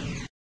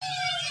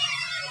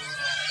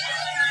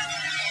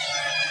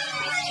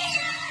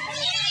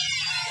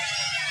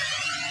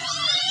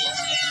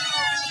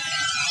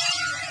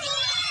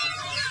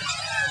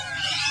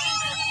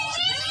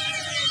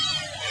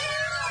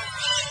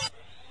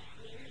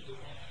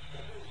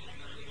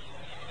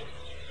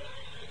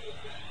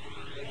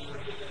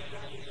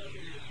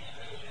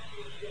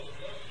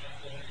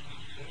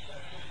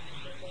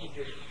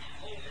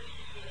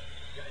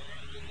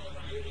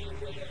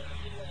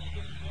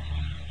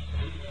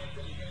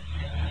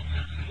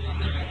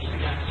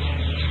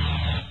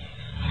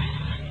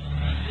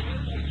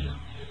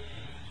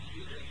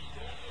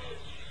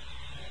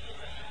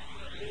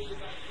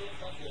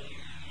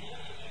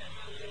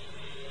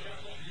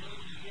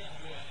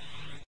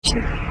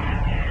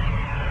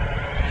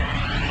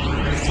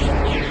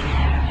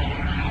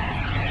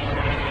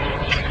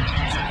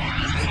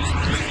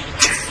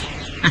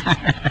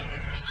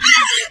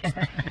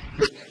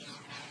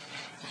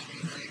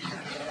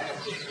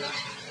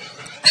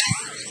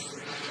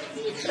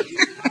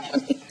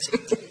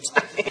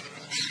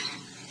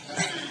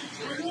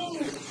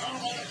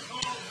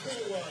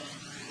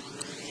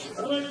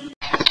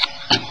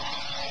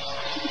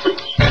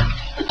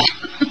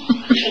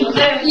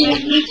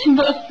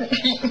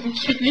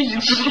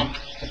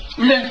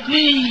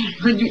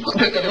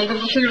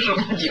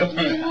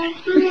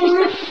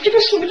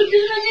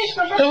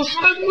 Да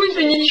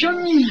успокойся,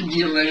 ничего не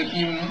сделает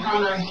ему.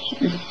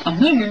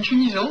 Она ему ничего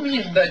не сделала,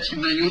 мне сдачи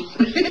дают.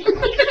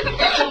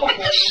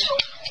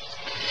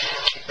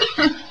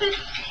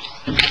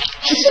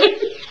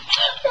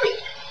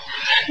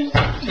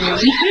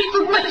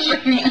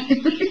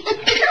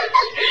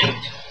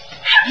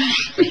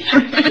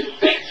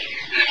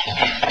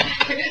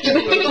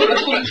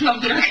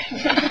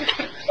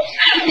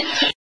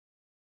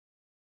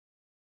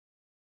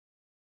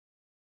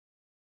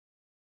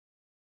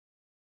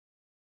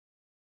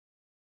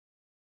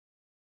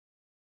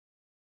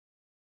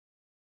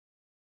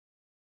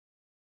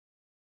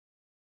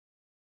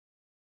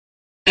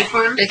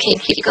 Okay,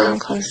 keep going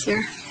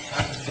closer.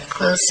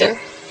 Closer.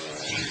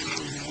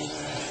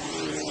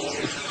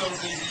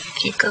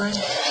 Keep going.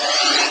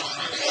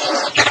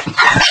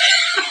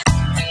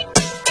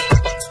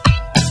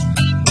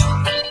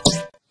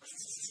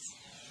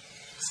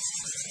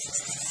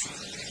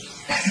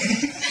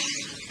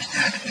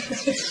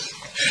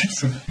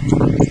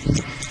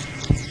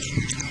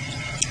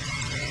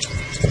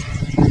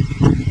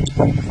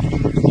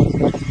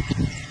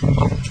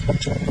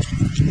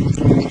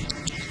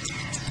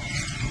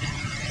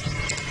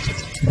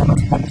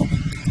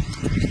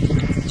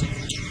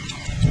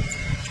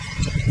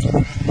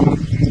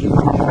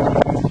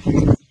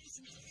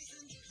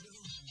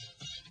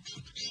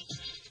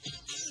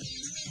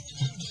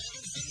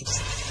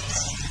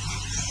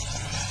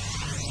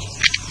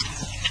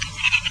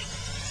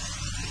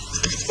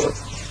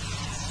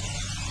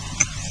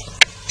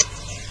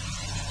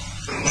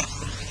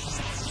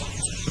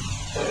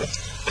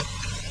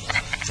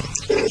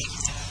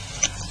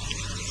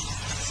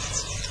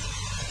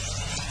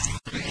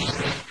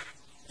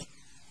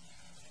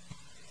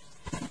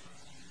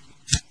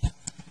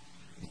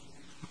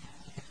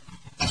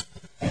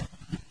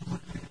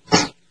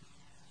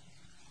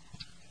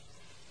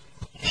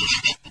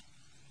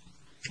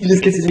 Il va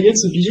se casser la gueule,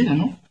 c'est obligé, là,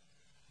 non?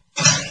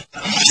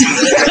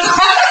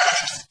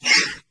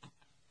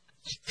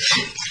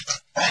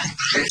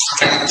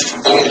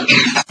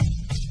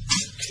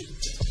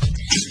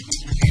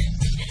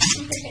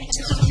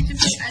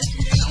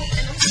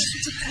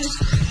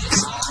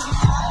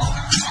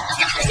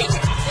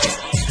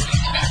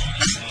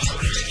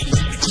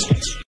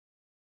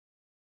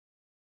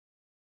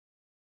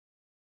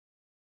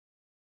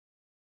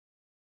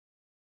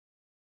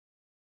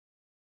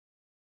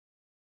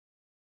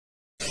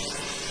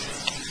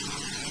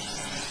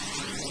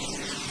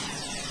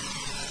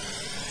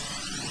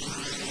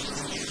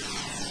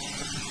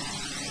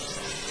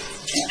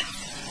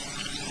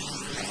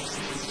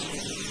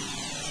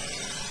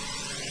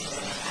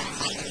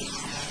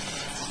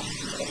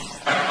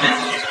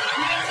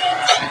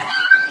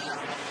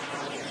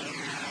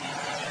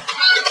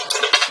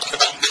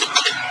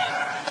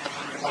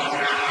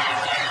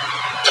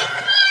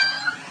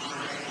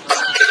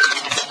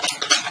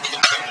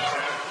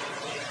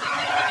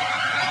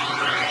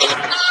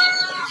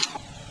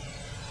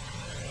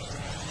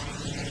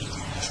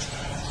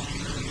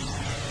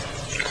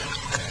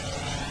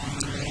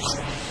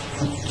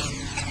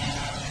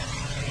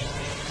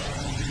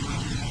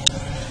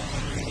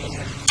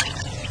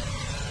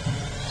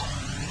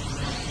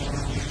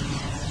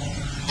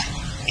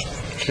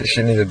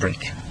 She needs a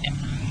break.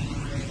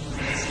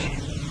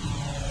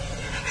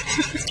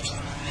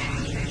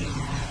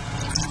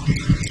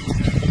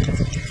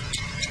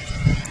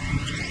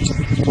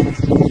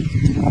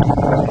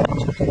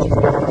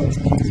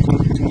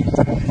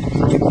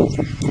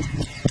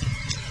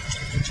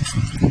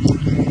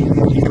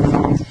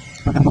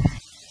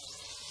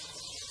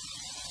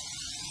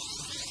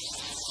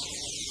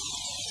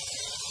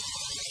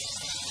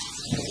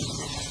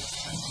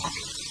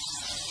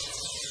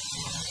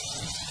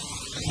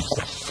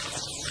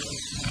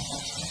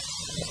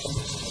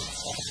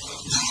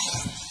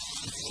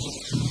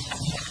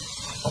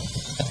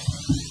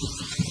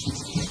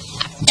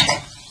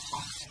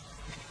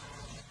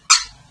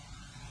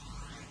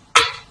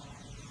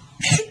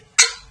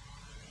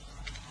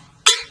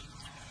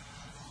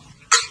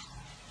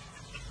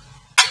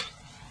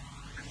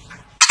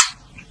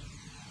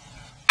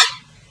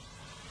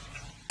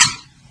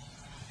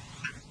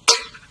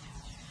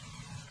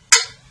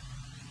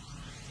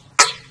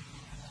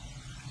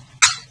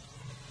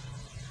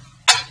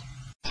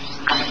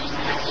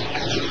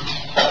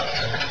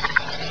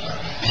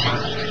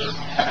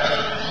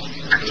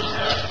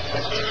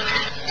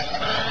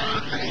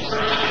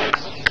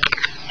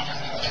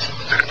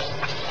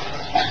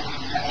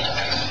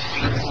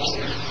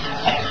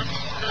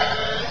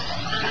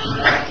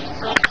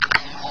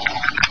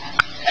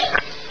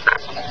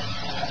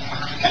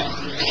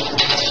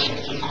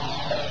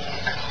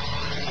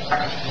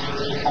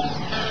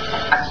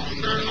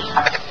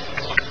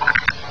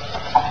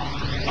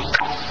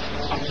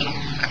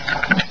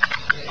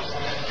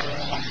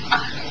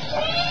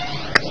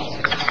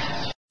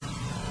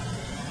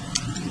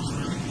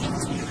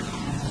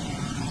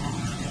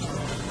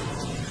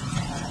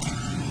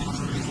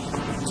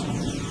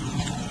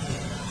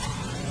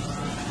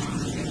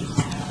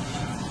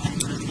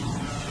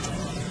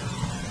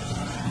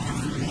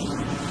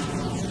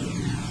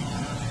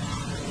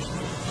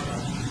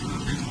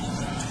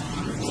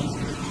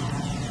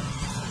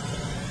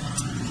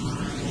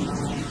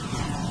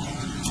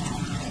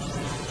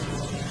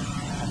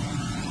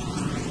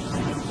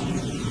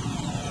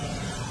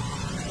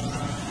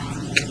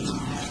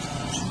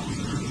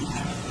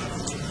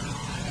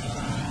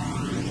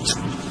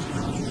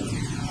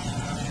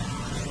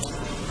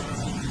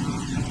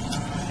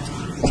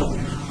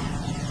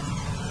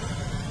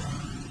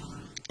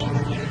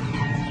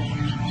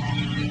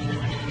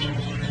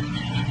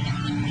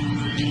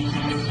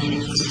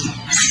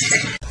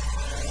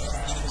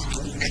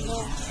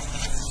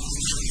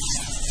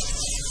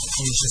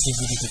 deixa esse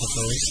vídeo aqui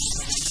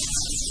depois.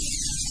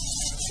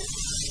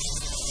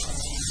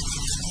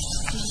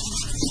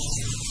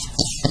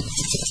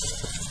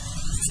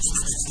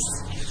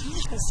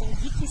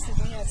 Дикие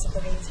соединяются по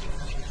воде.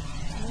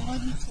 Ну,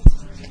 ладно,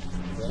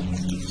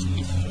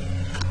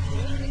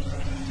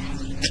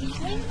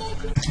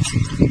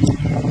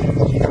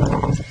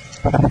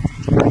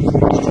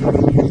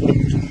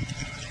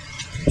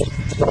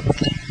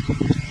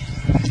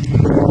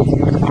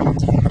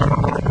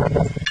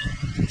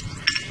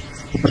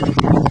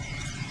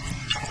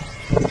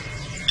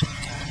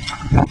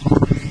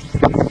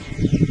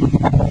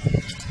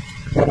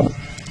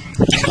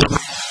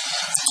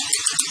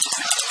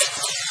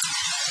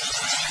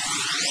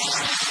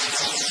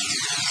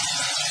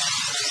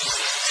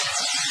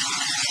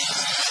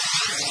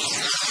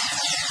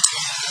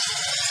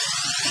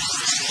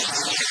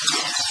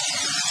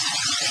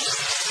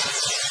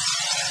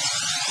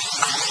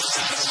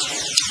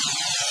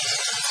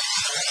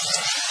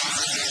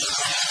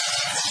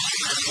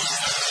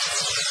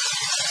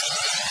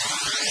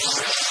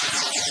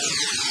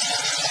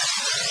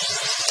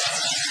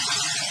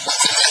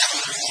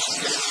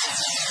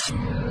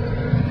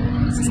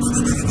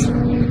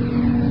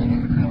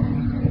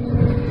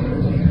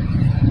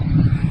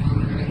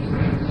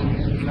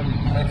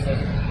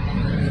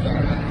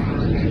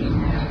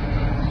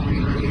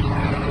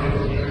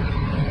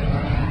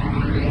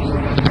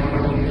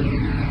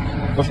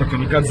 Пошла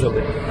камикадзе.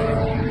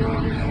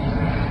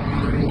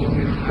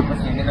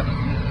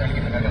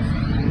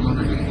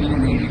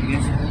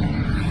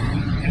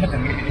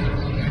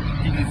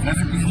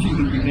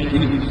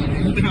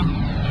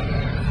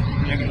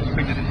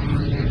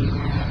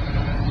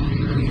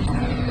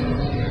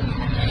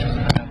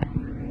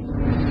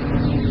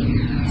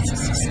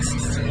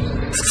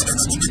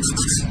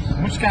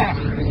 Мужка!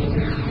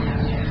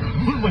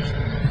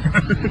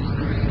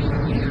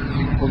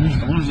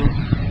 Помнишь, можно?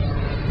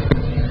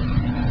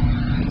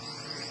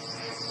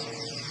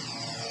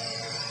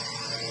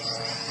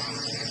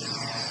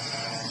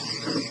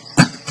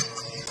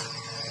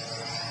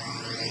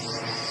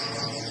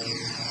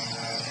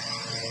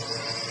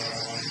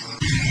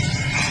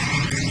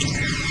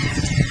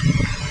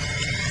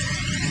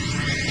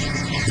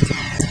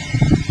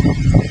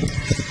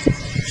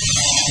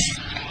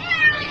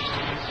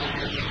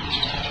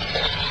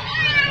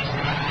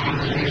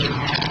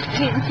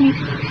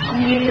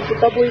 Мне за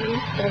тобой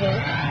лист, давай.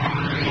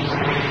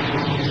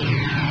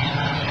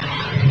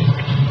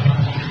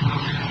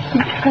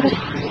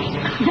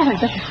 Давай,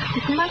 давай. Ты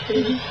снимаешь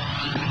или?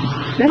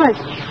 Давай.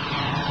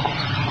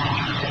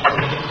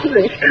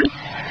 Давай.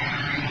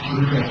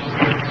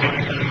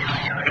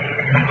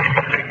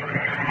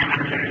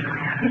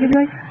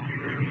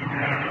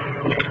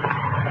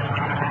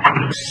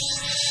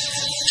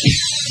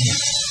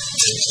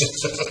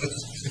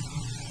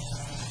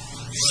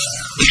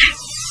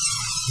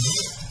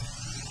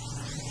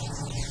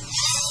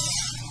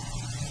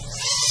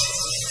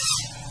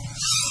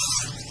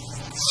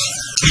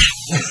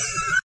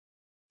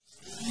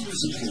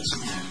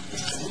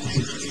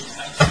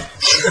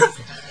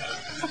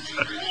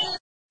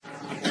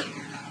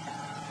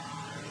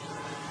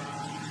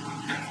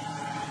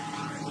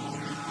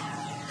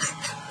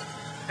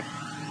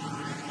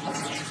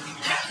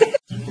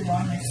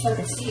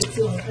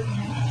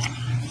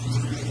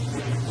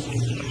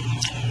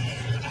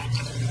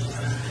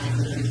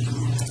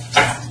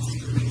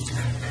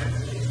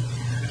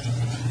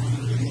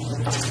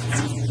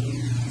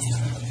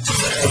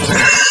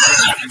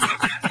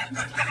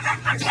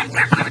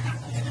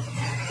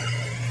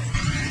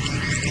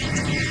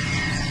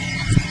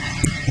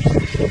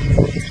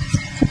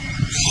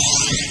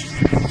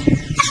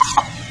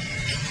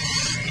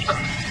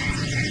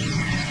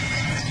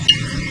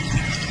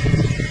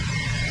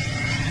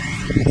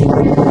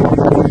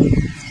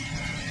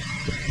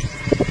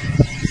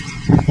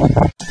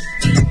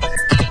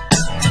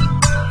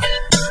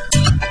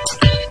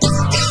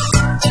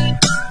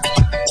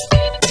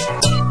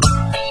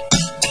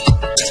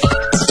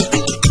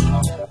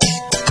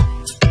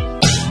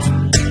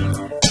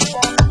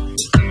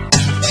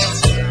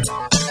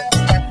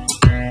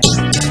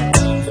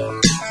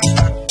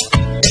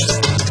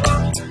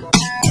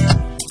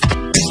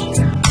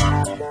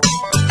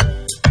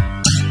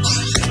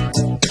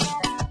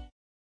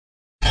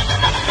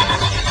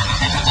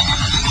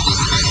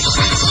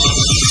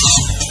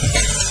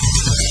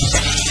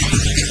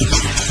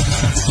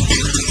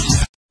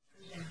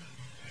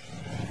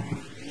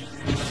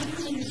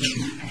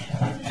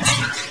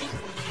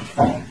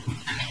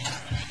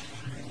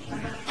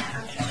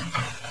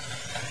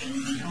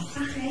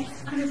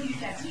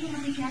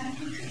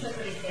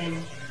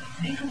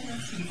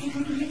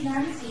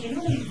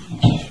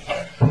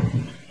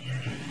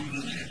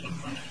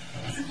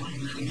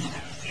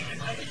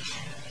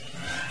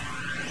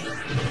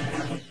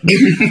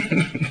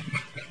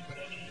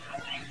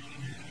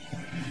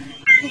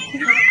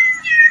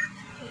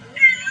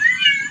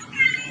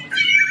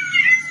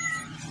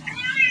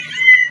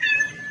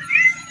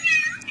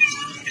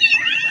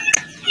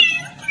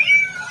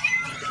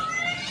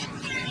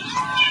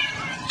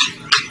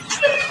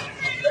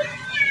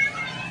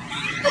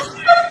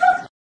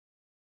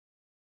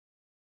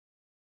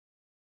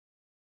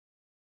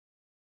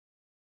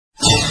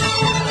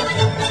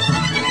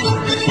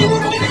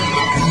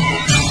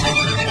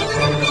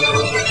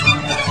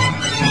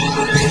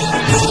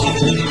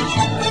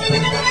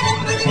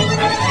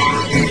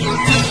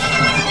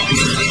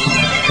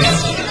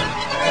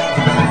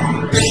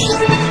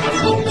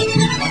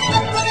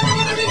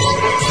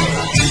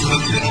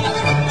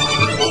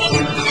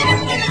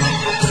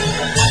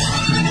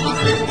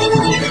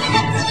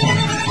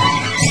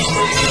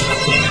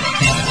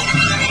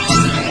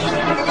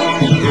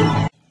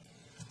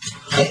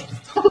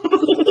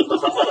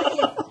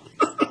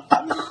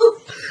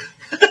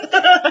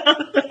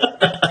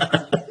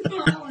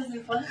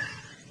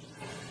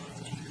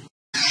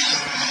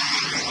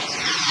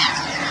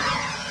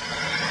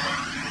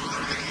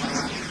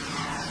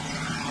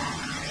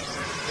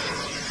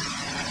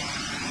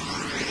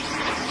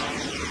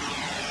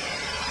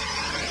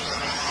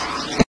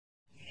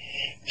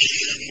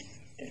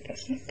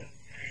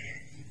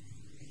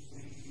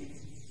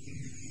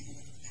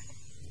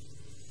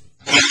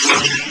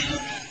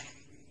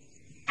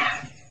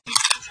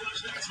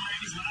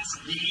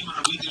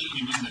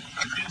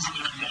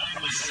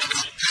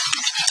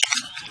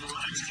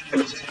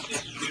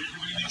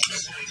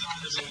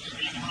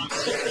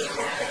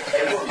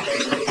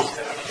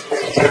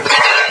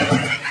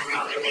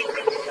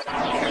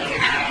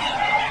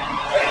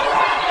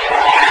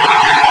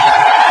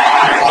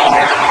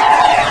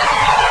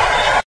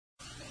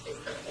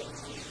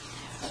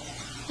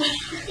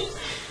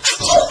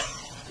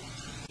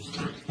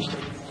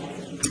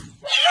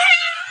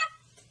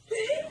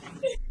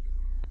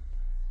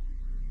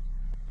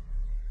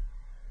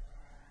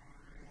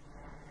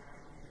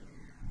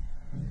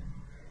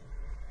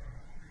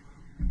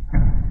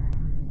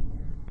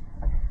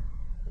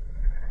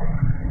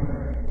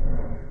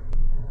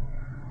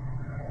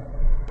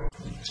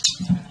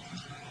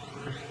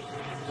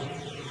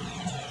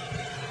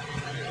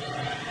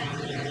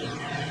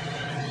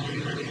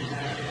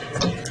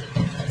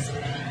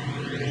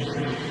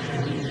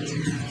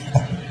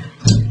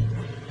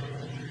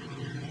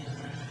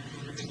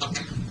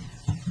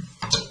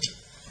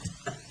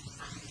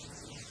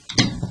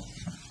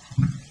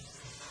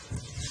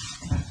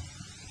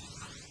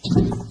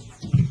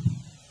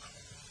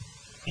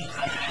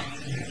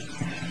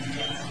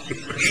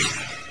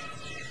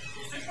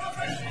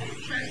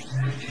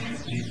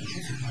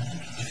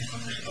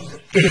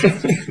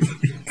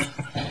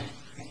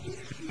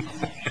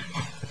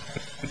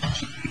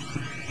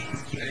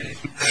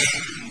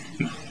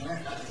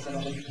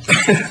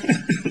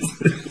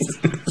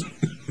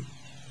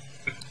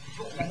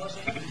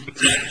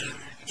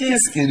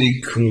 Qu'est-ce qu'elle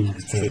est con,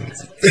 putain.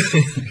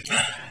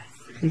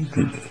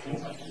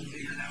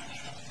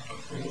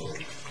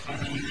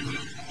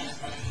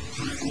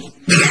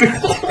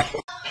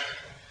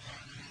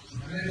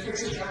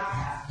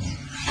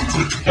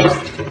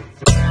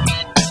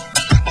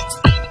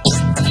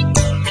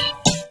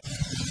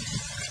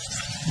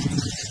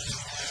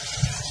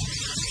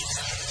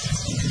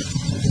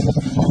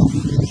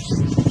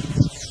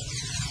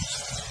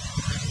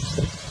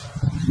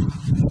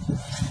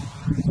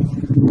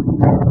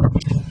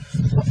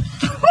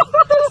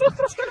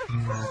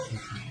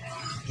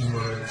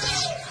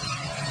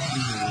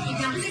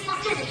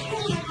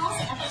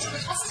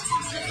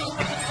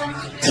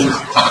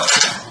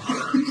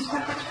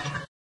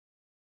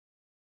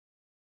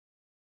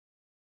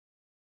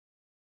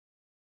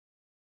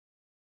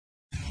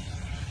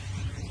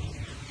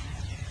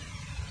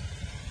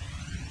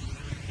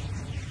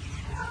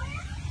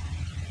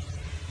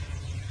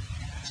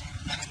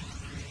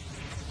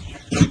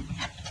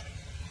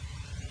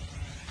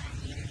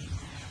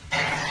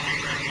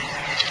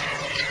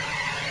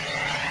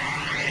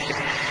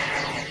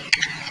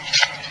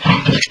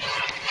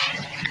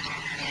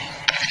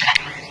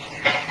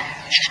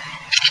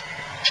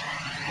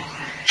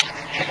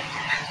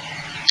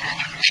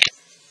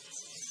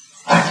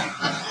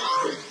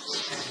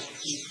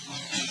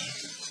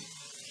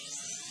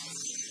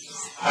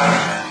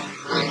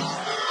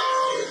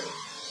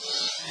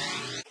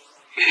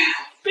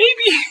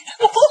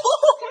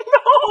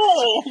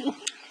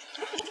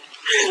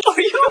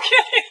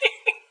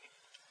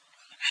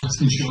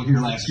 Show here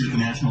last year at the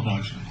National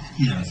Dog Show.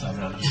 Yes, I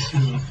read it.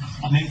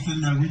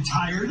 Nathan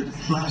retired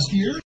last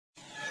year.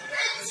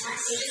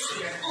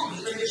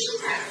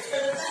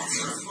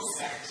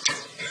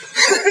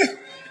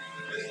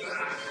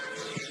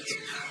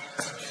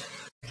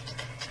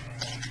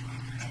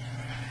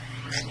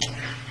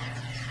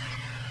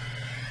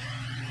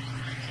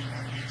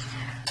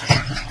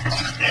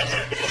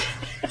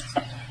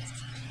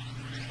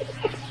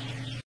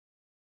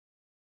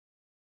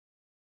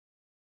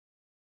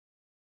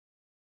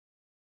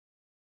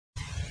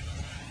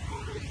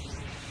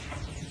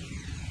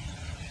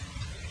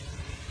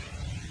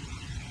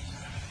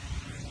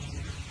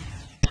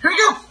 Here we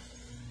go!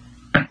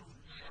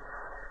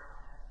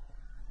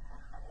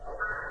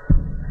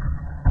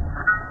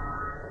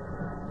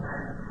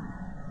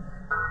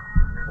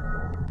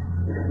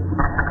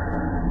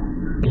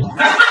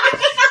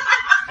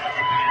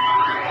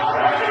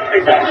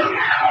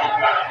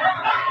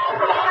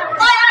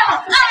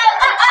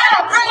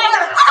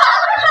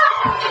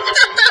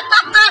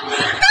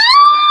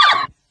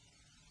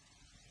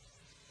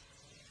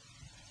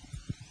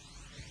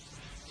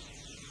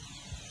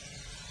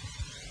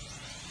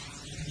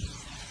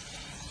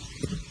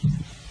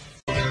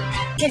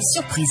 Quelle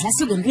surprise, la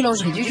seconde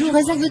boulangerie du jour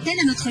réserve-t-elle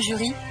à notre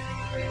jury?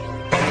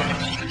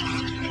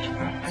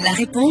 La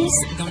réponse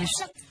dans le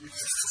chat.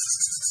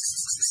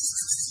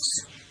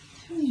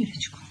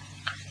 Юлечку,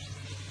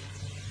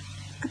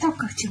 когда в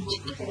когтинке?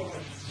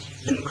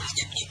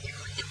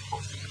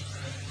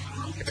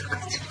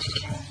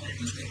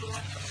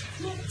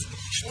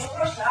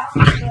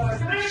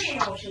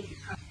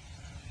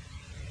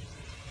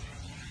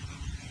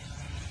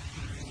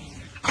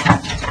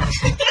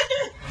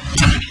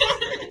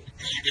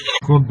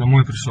 Кот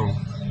домой пришел.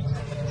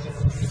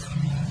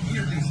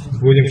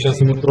 Будем сейчас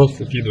ему трос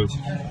выкидывать.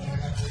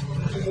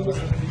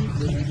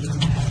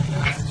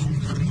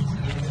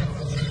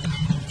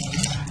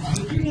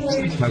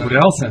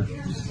 Нагулялся?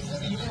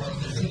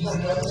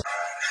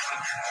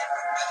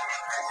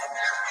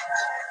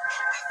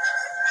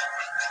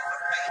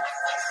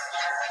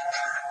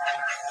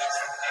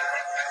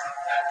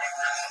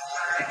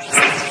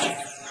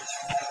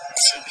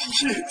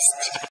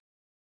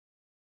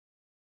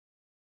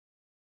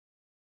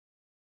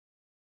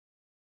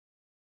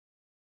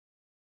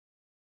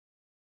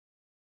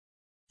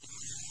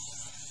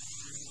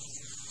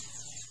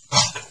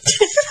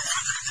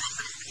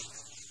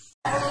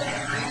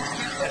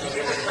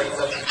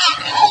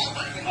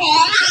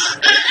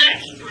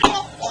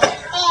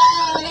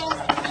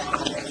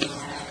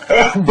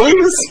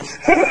 Bonus?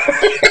 What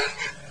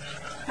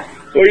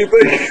do you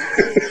think?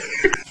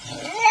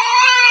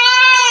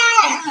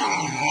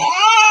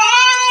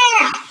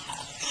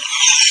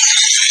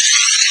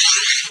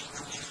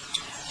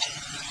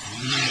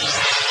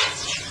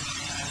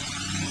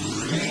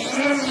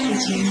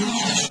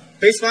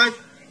 Baseline.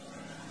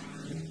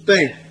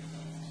 Bang.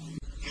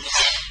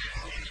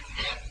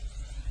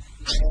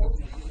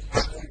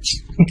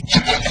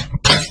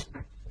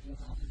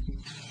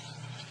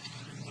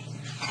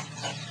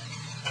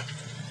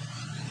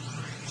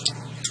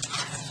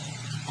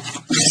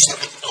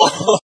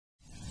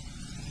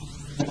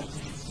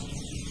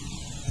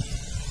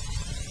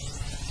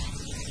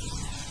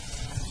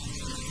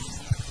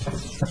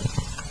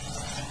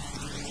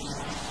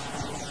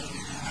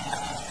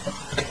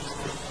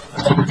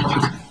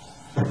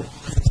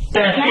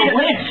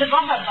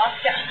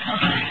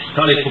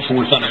 Ta litt på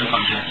foten nu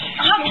kanske.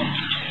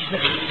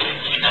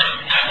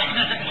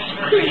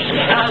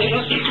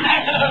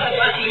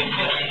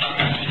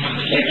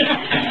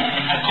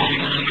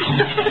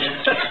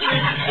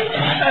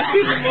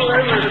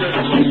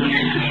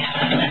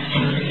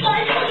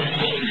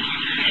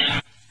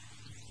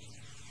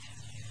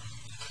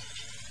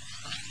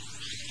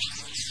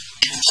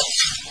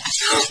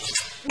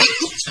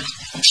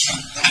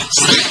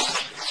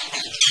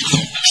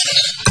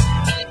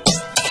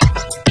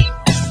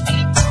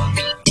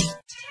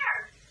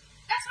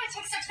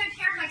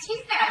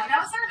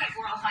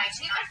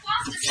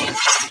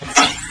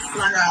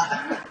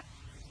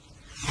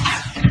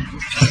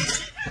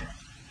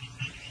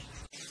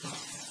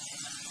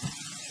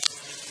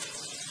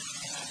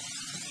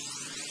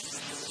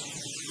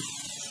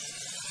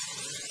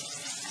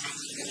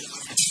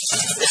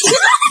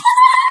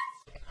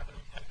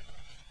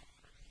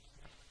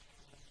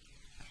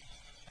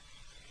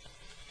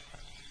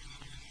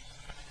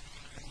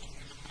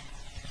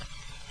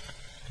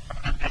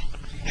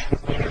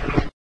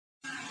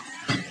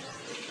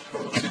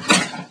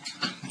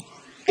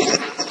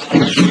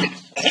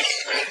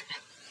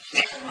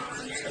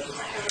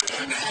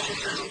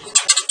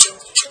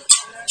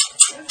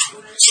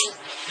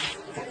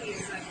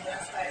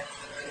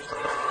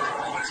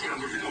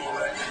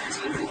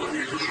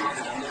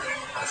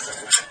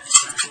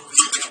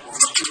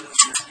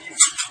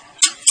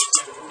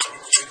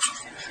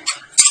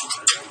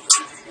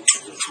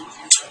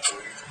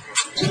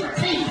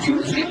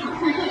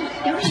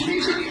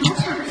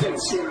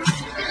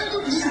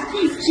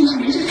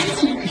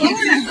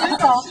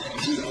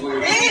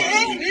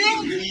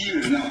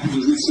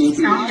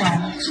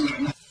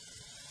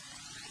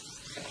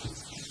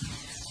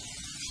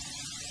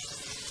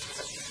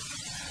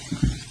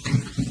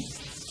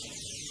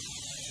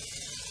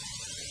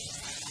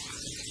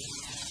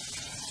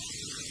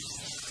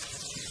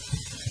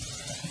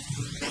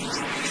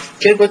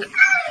 Gel bak.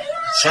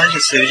 Sadece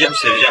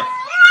seveceğim.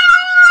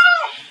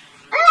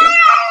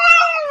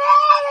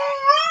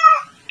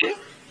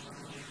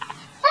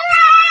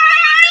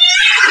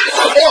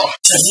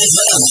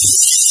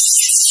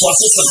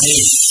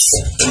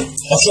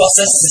我说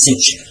这事情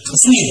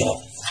注意了，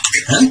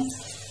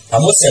啊，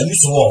我在你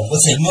说，我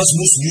在我是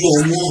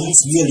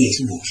有历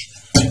史路，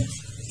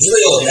这个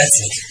要来自。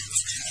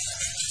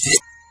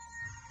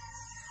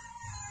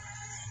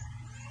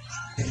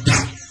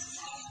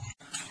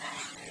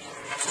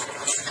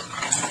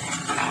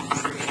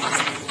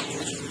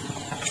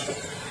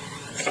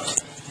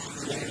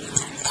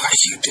What are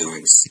you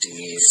doing,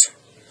 Steve?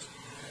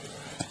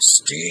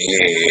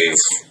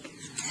 Steve?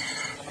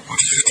 What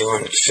are you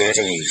doing,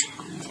 kitty?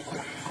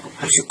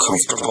 Are you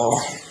comfortable?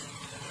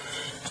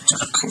 You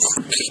gotta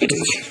comfort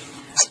kitty.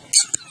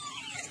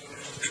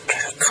 You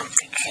gotta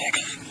comfort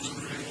kitty.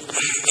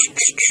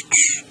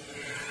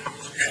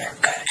 You're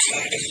good,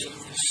 kitty.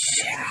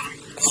 Yeah,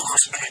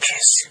 close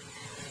bitches.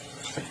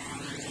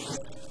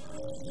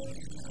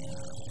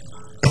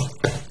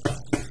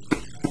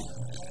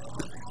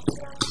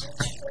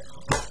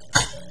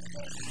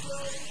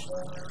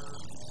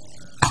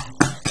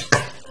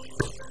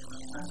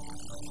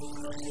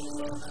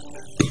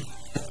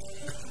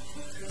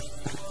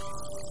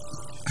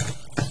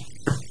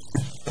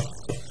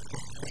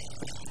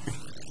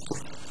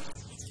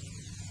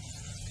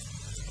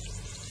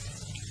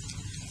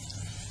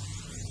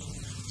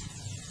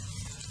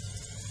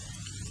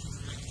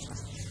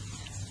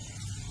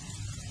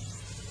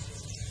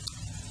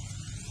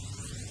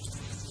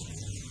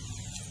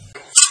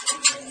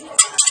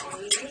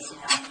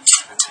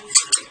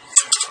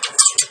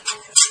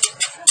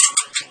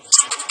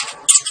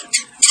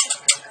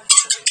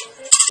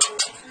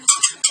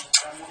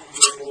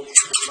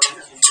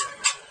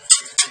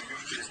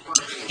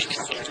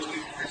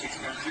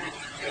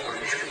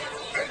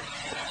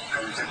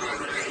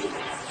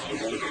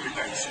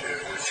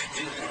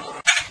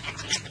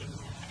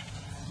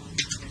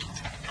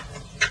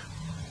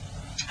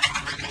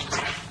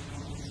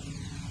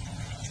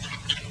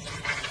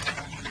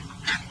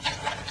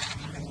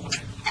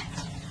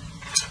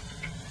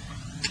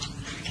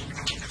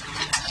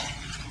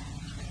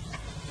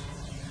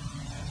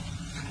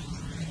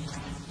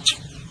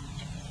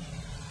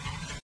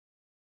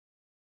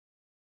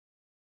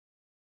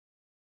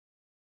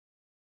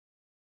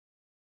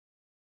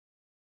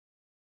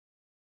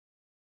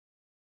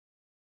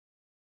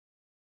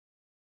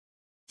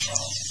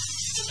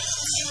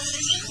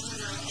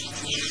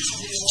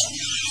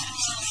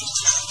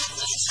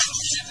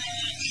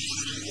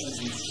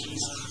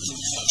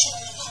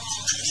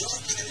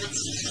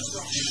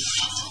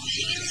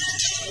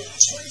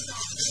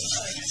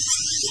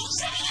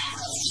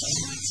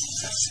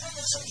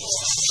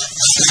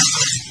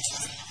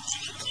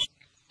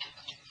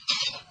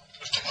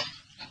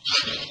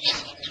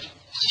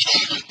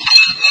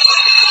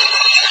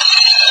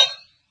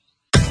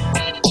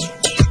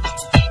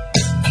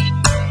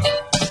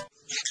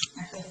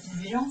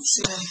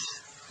 Всего.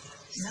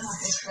 Да,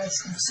 опять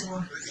праздник всего.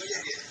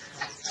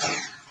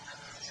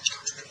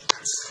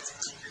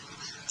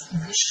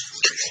 Видишь,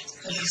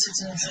 это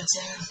действительно,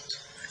 кстати,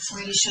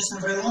 мы сейчас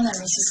набрали на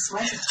месяц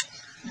хватит.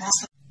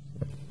 Масло.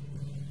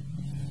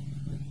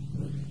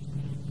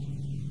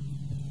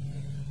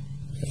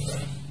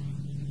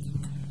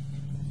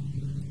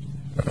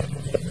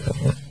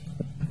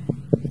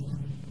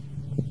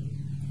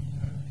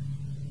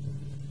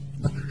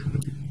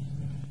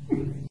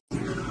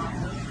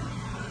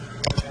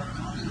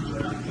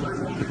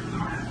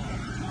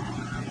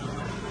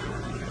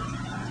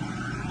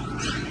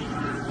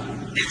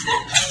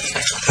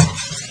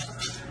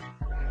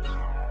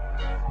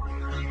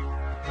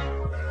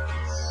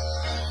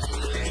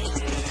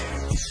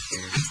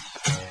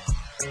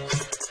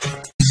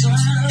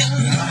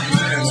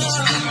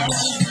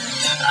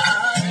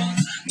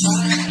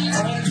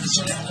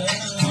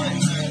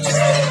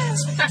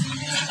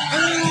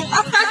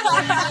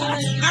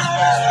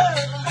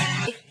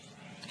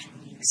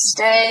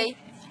 Stay.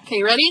 Okay,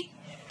 you ready?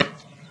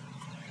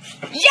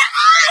 Yeah!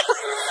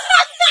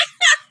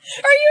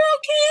 Are you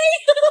okay?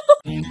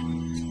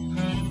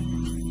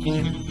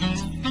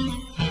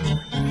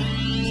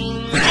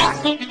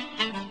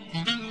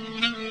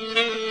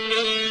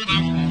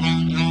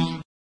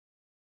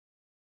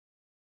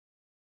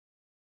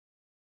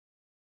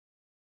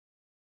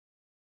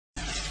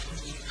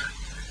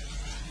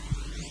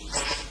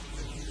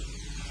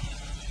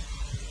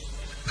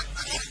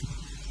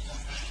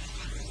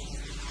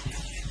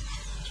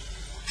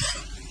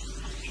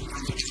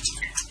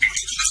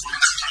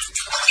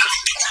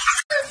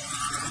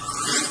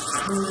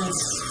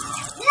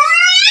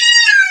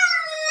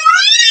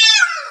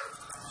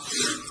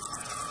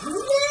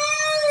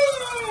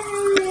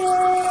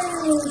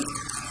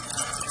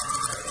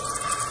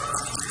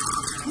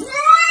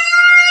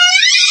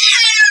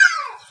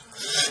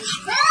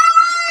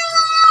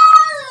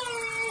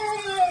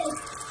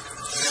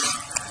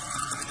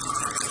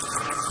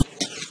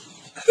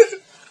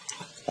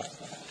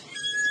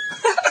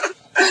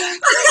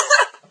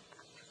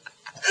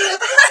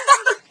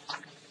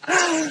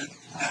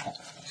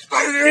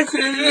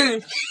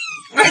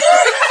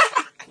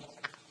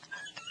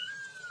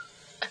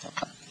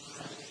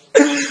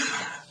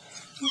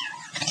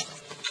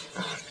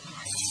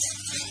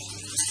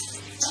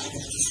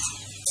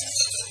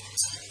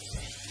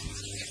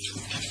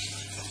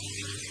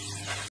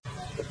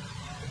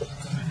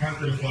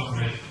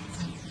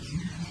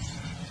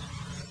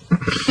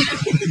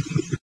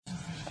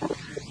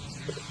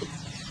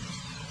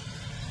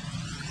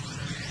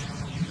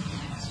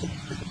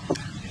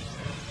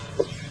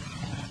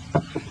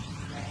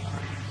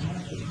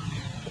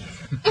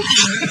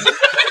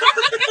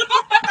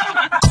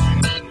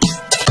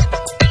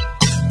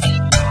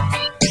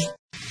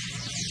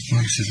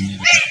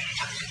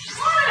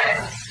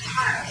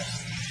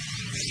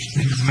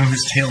 He doesn't know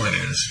whose tail it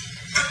is.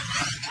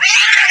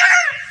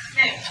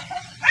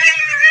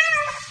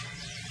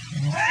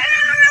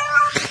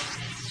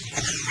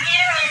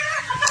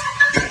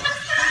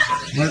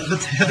 Let the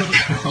tail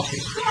go.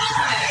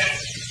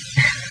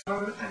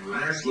 And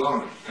last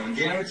longer. And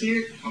guarantee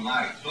it, for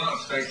life.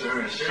 Plus, thanks to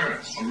her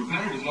insurance. A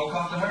repair was no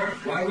cost to her.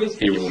 Why risk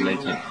it? He will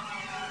make it.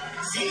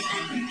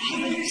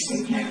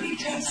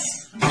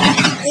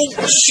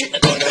 Oh, shit.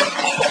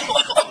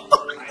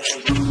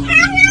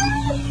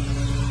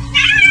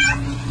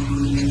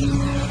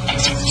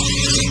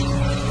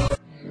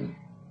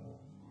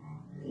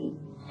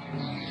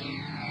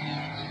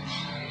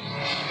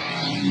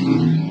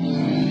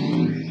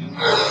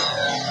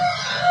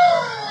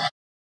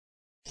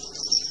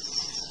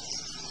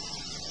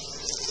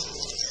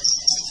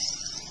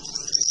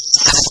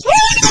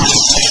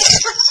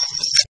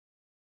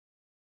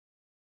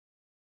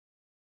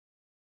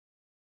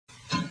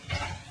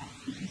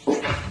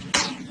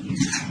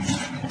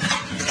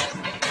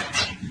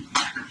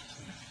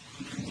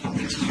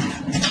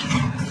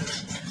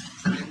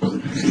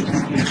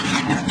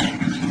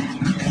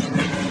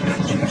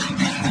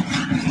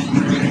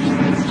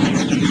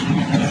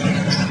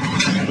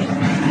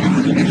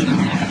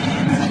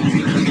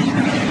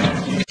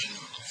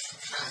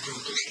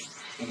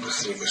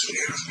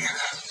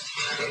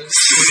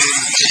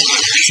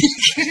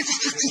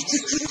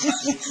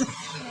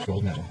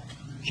 Gold medal.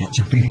 Can't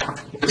jump in.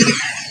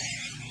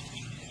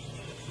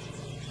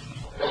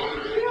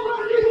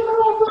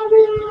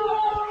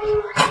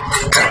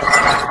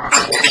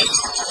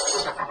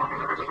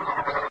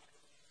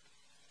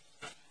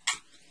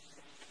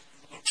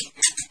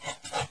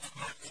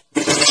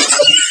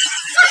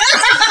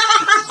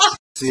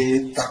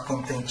 Você tá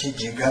contente?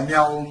 Diga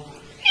miau.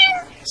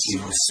 Se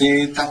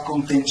você está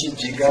contente,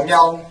 diga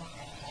miau.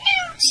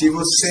 Se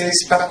você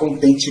está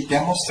contente,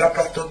 quer mostrar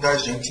para toda a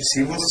gente.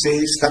 Se você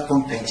está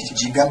contente,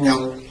 diga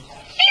miau.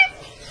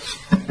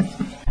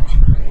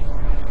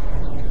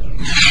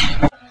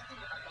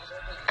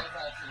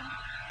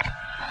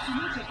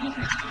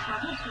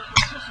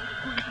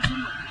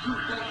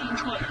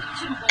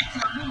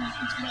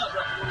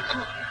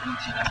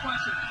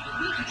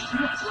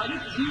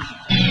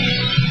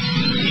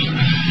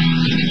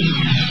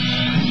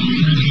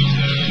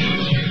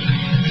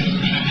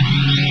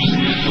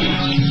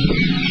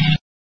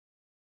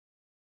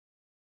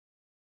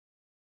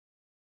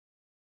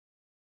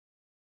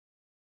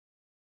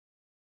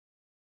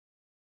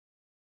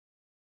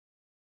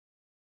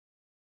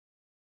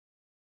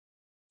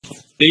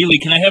 Bailey,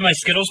 can I have my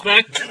Skittles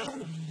back?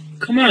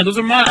 Come on, those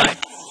are mine.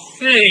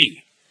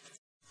 Hey!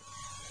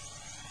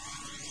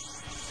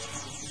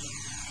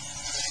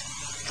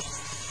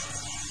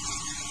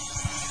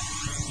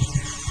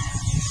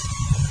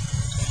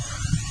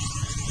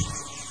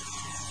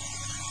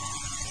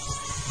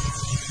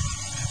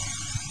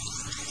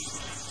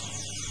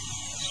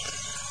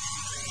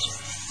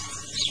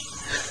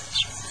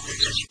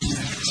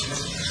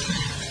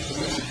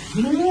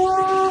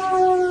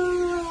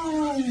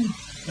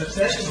 That's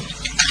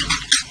it.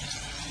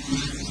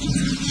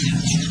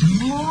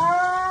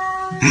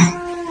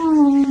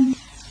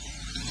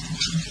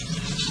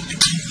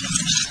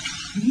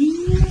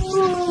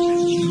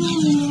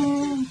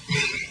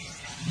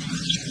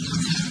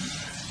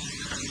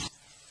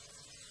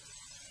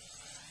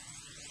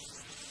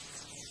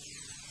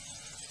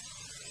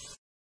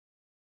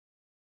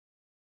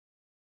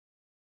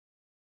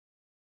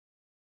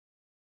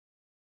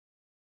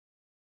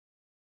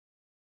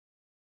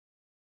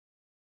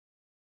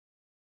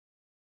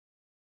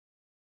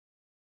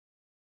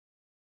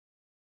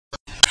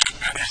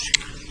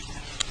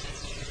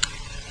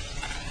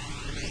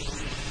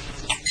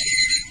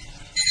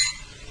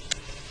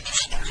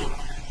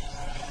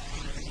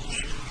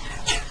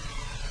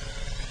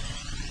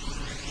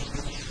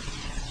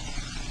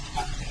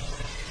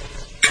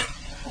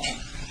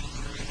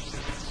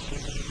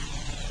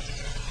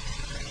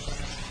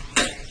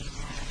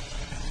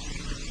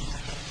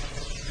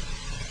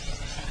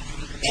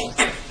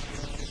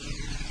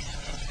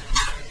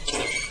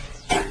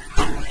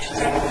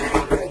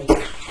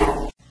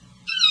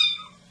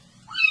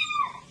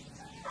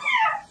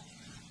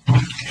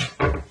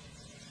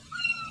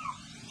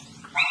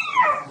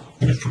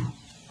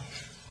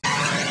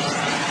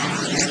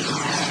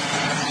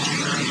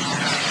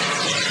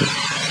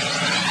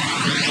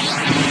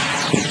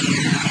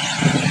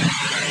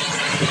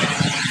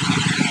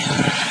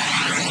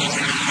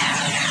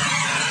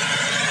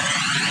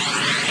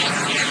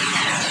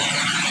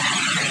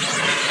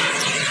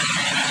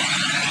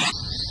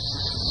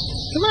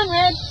 Come on,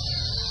 Red.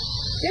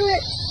 Do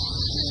it.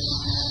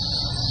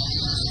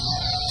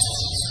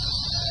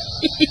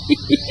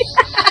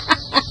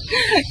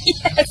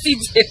 Yes, he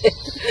did it.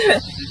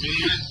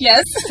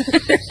 Yes.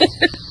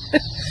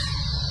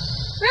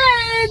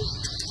 Red.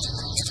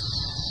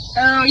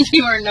 Oh,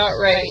 you are not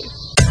right.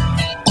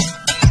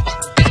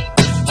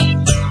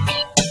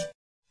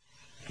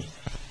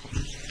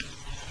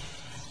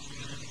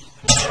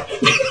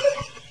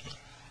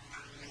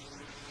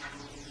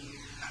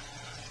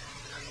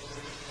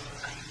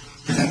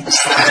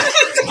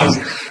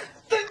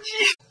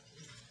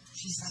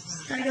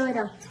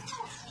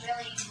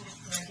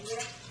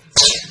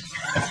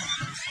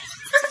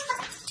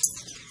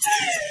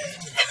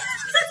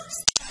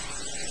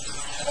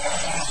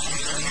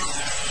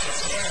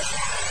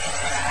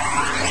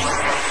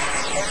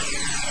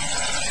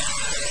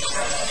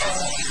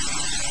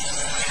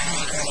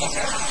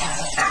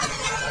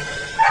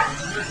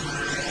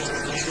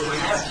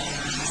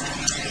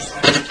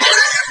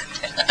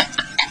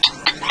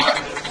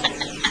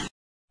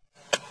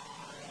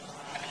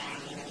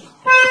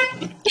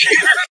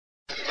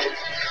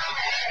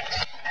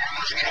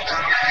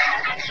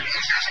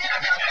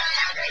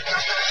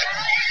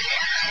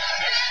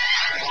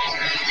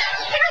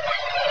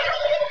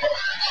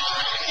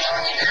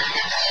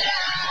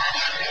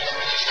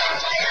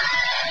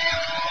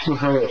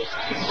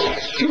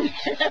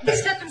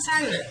 Step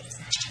inside of it.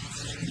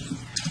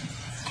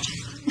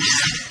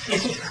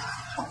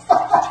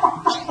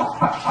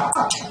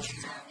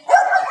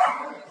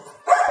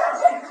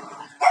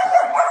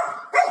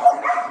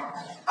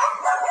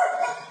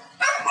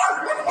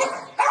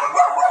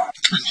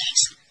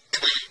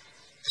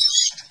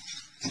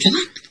 Come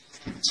on.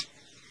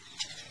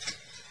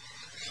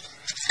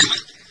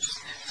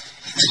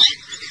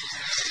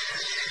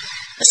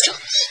 Let's go.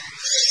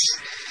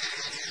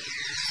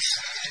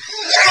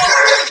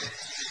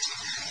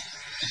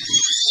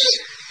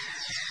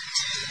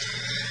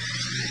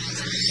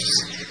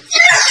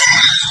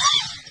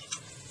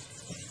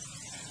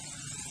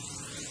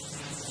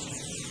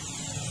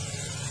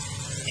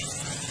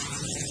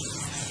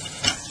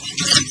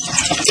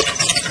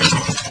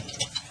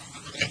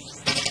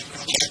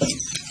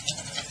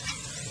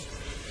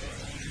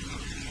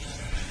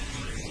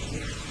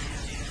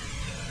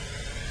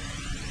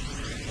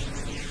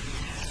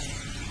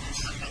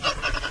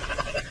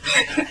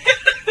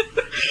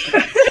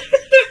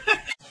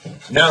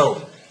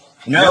 No.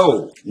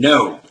 No.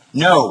 No.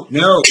 No.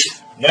 No.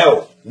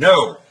 No.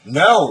 No.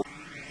 No.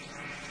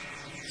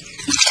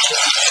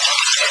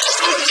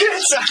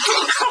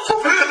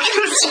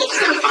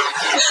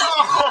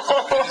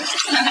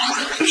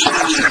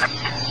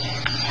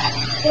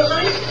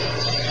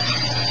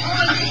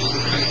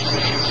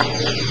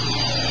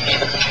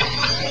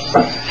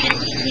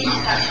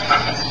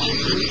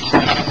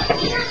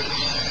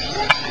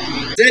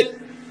 Sit.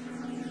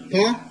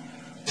 Huh?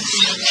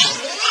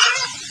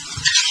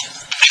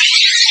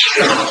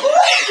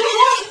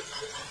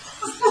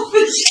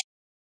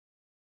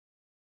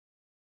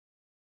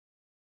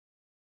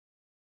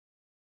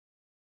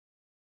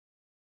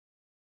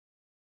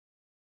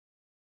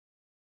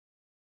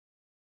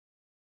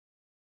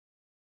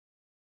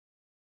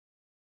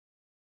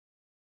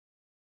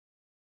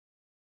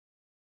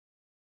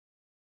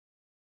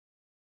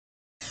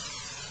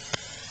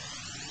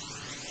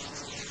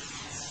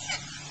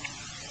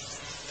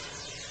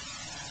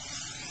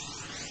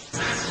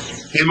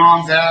 Hey,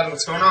 Mom, Dad,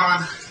 what's going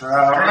on?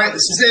 All right,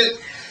 this is it.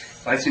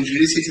 I'd like to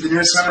introduce you to the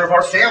newest member of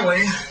our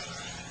family.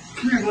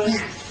 Come here, buddy.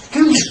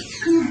 Come here.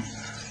 Come here.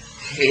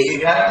 Hey,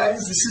 guys,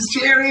 this is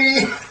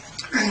Jerry.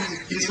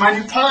 He's my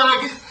new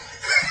pug.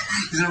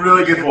 He's a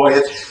really good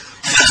boy.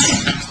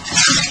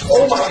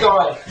 Oh, my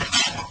God.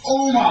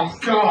 Oh, my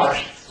God.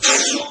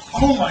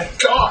 Oh, my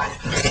God.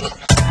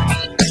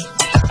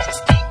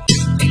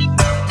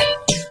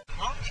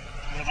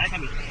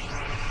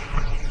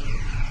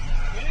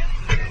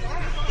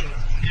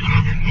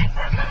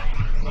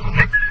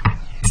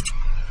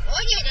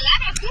 Oye,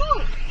 relaja tú.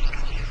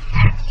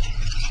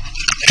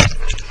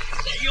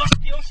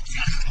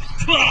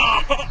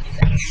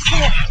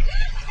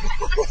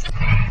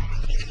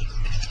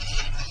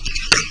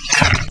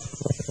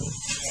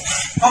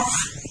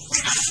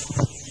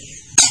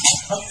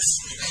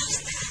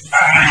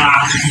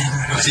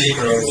 Sí,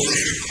 bro.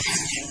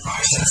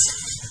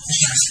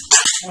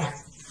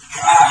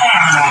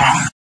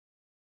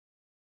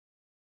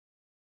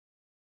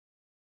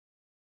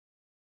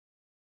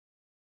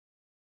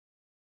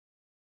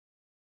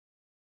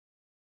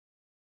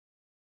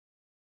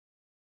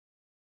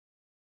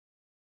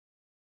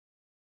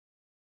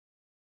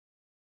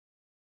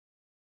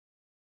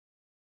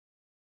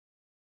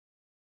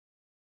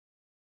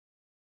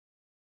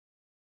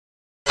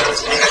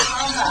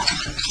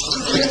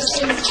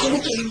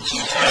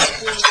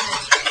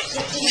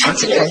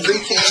 Aren't you hungry,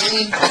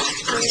 Katie?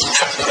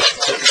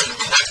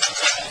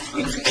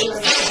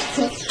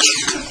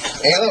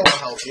 Anna will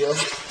help you.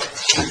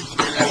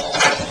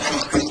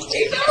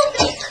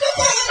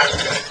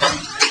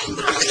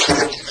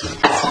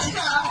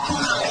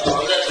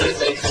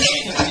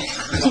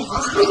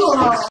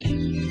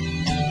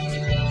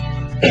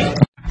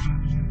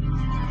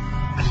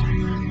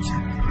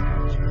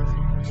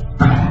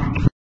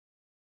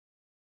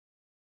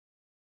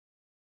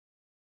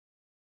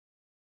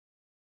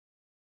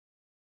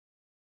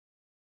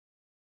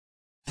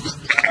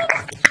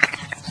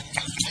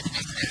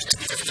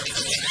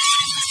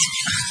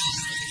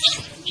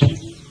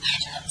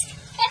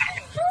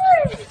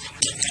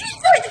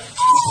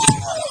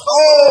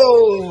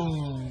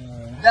 Oh,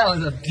 that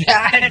was a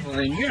bad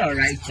one. You're all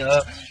right,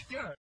 though.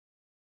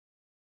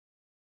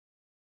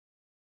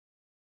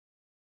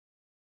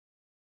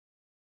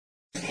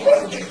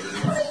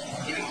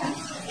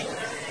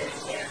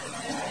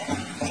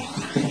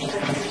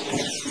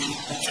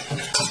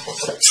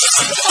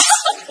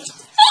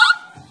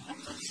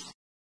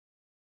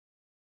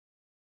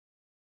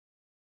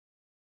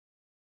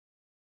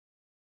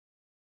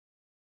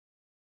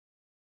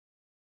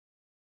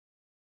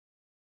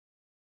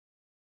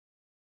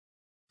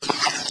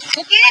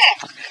 ¿Qué quieres?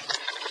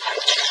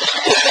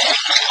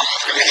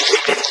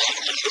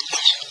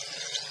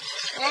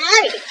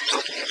 ¡Ay!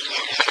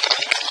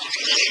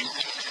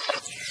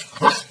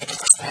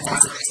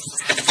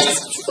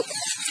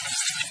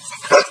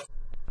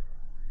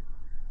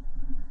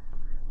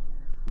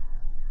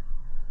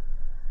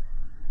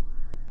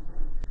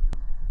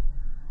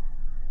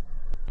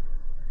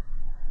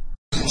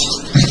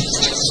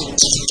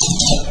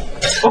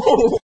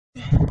 Oh!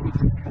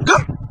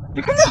 Come!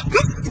 You come down!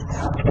 Come!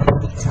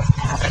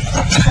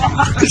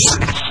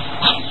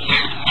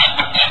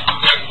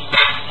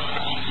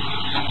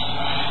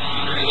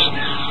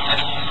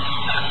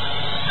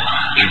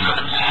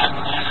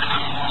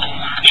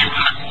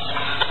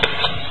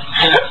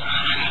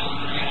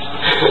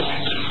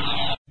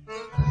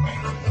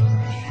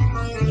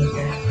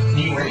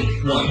 You ready?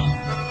 One.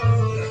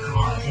 Come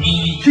on. Me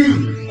two.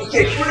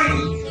 Okay, three.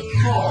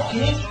 Come on,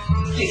 kid.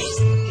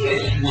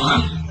 Get.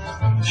 1,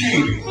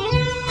 2,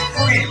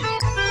 3,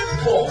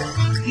 4.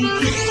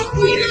 Get.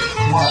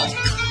 1,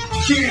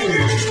 2,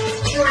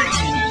 3,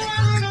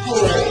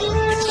 4.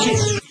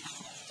 Get.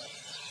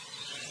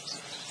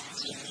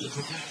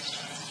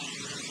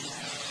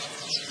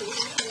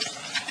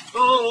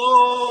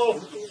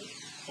 Oh!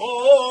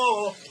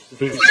 Oh!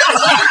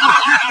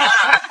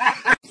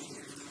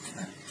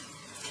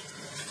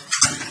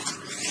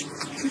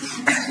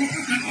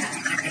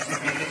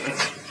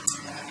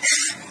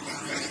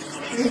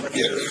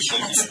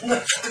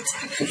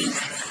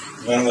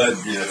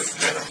 Молодец,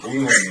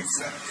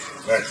 умница.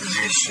 Вот иди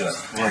еще.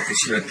 Вот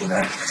еще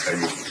туда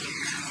сходи.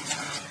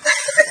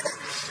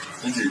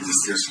 Иди,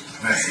 съешь.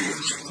 На,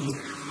 съешь.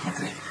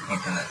 Смотри, вот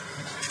она.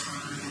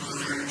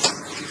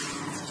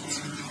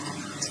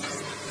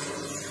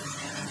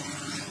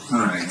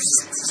 Ай,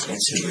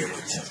 скачи.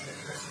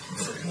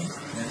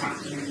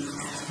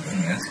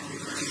 Нет.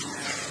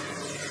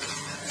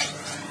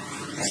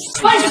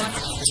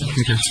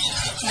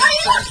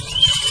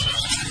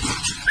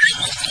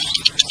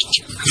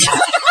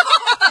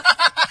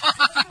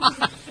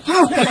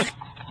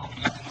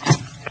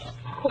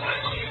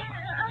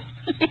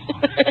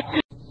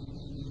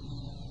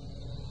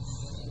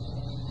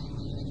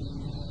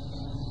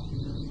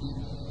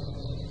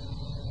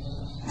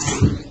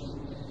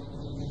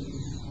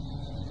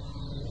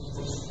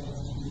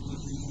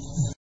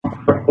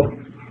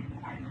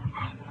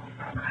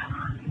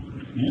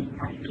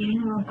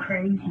 Getting a little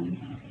crazy.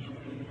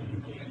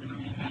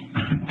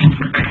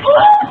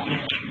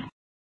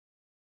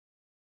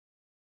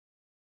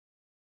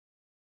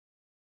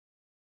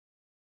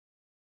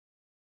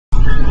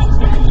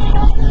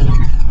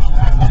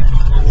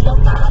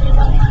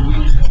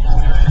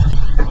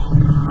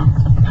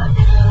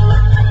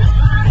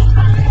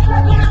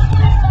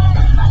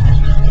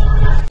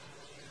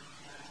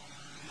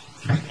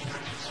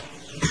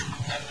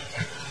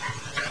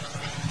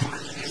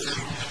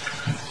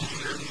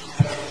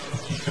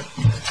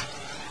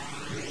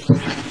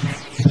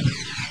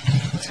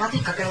 Смотри,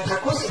 как она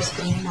кокос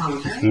воспринимала,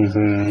 да?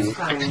 Угу.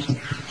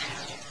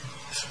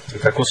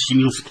 Кокос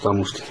щемился,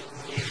 потому что.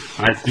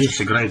 А это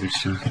видишь, играет и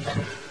все.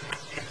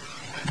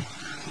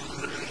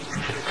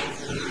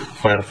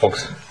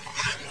 Firefox.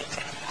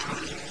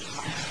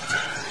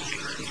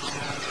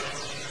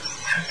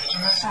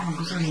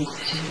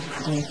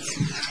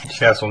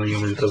 Сейчас он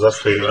ее за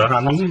шею. Ага,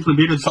 она нужно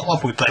берет за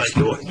лапу и тащит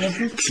его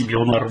к себе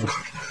в нору.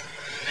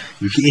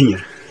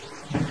 Вене.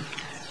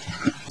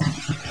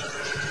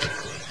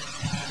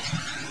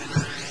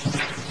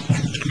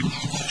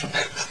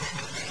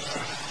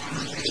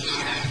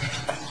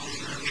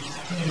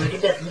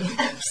 Ребята,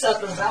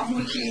 пса-то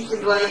замучили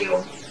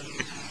вдвоем.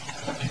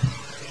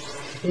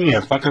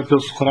 Нет, пока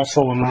пес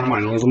хорошо, он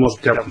нормально, он же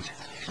может тяпнуть.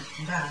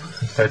 Да.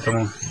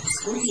 Поэтому...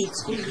 Скулит.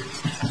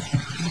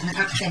 Видно,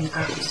 как ценник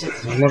все.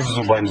 Может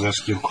зубами за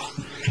шкирку.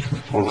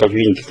 Он как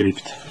винтик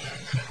крепит.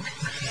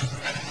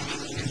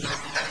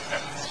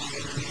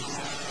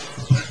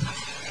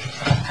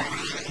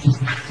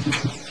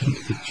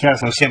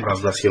 Сейчас он всем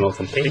раздаст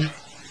енотом.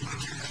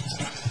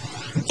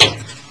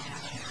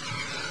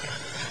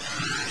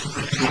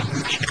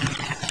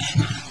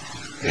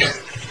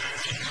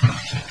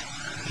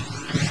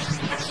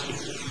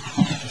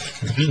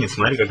 Винни,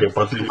 смотри, как я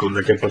подкликаю,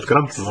 как я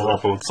подкрадываться, за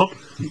лапу вот соп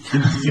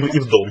и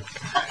в дом.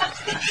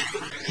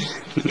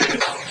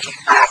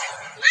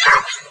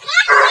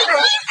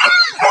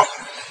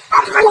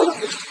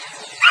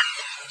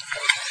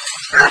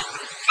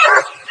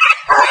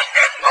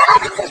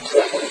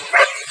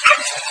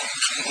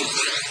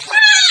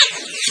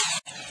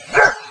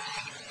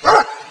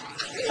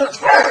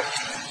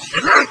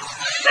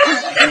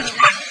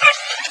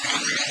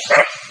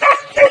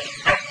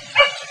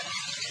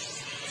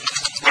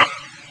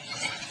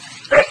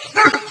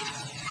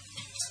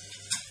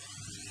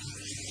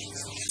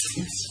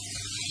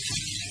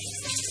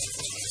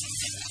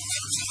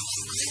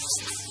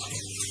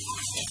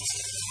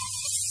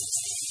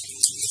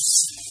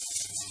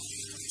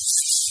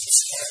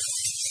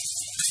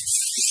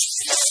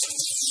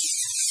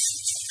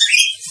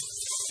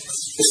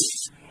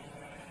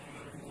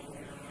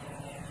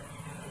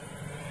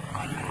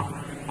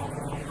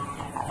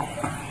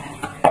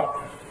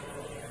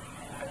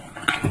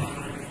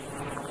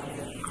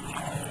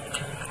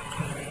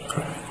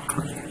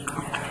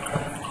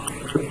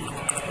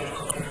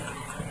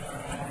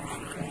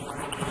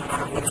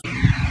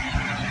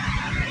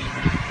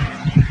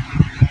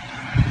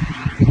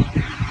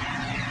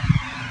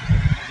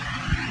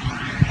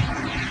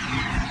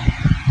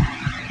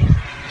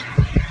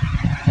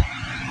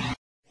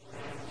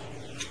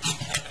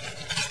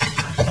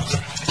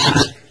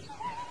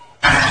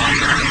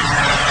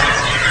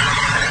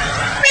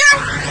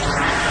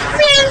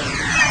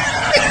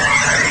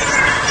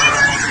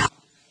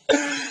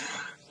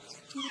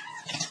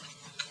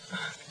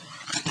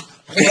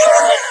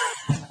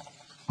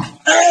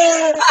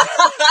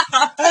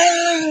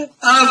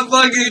 I'm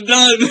fucking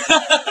done.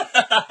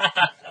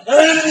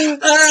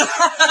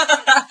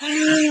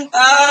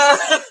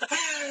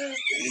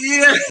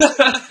 Yeah.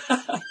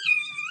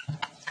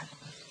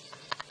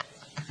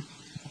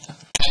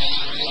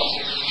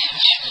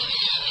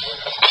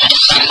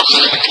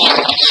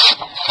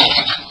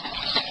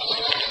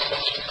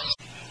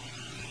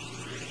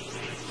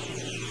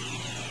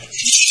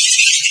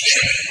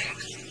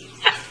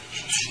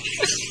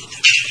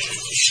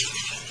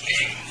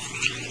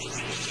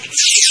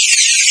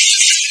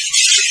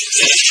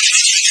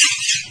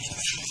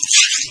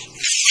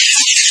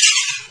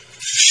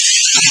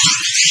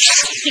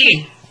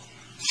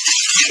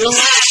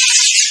 Relax.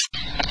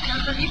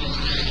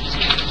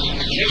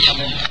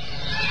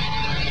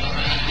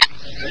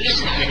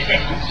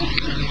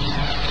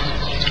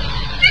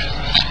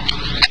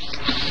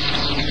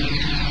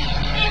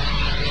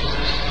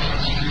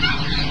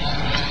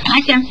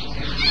 Right there.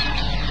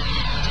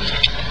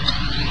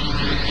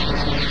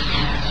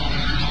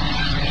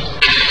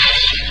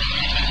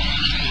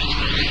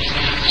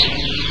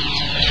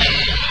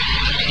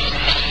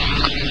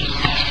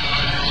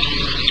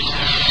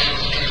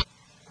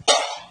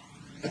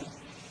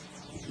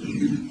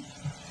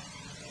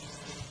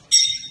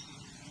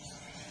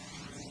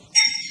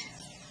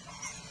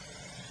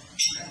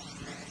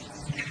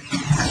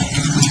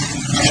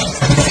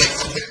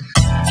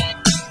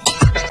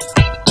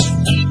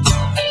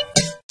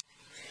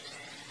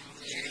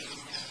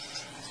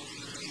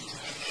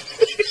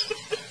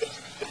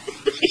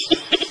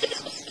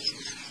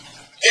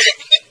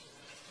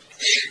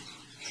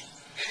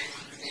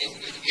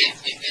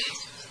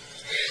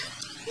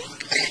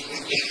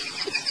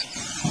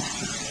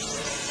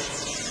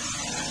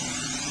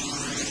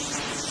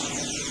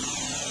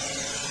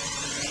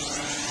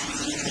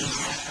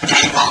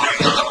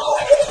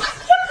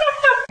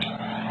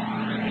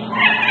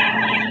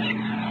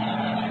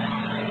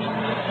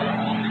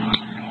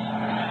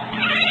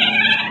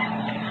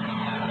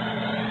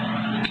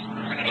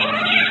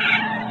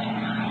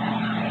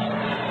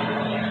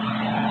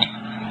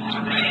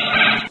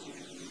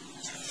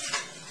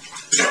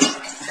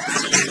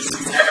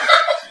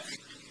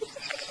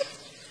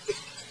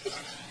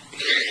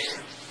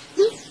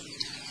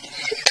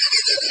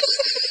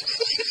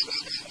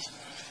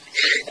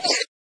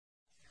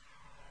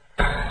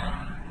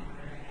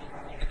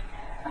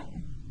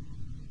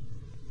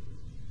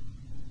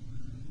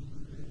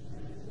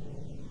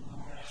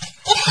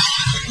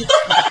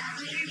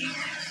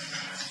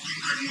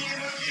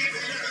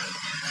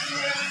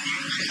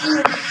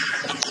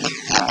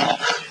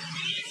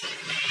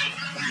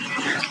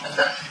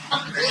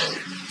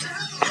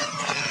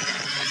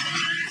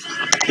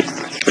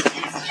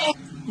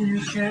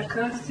 Cat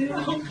costume?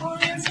 Oh, boy,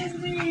 that's his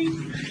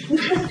name.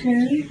 It's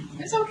okay.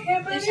 It's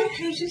okay, buddy. It's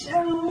okay. It's just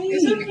Halloween.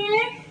 It's okay.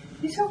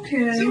 It's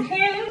okay. It's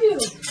okay. I love you.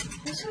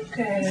 It's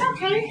okay. It's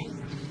okay.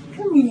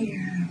 Come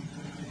here.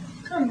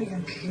 Come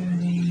here,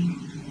 cutie.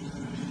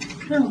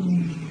 Come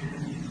here.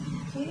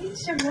 See,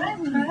 it's your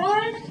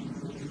bud.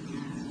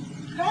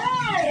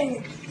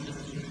 Hi.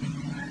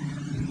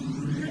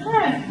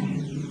 Hi.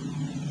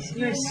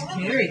 You're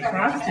scary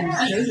costume,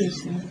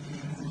 seriously.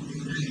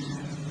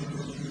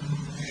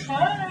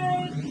 Hi.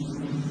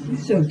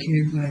 It's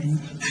okay, buddy.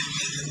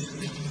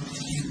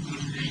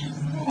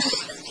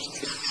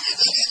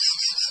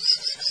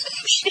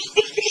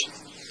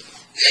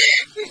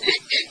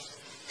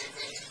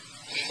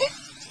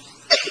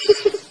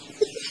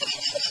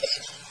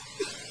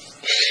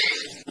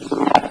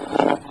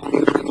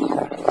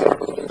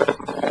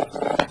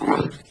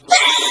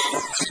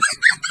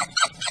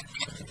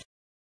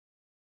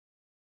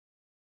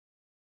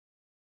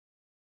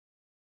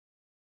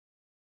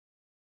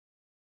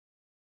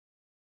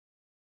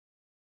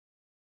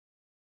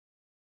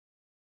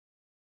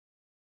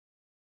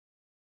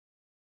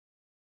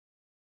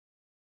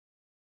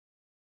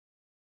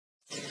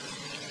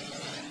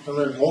 And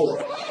then hold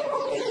it.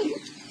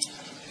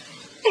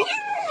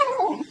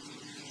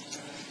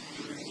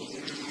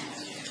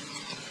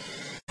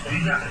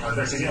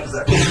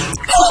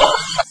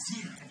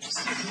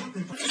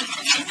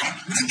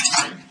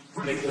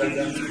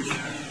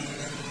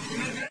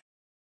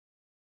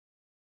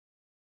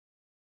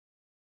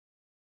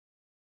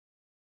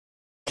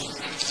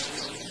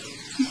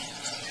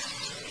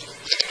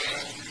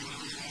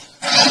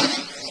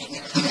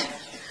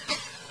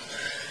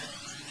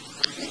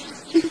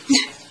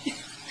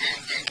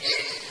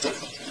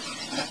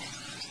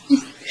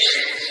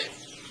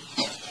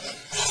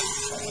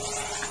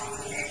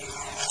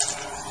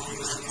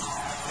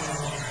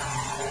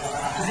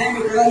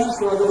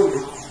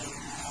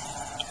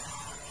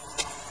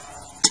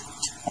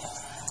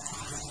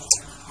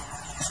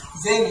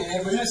 Zeni,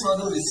 voglio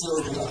solo di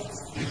sopra.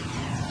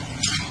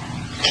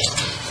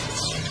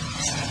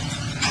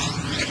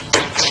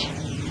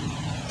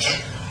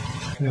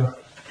 Yeah.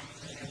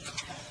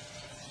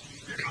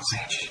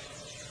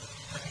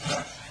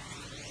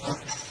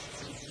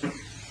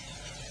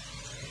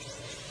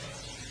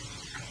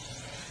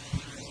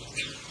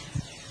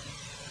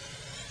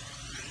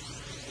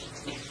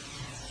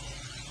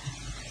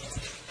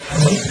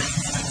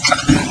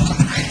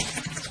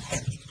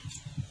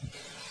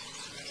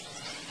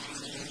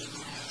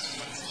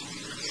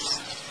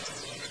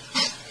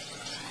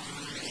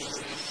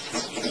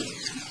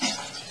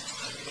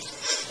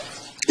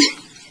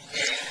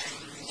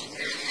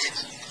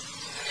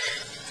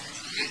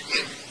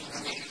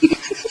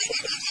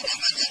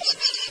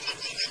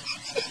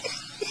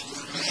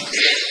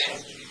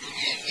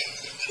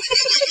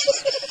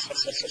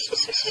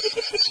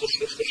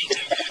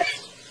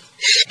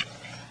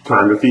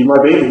 Time to feed my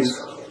babies.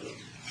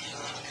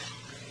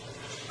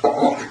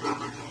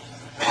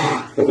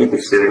 I think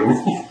they're scared of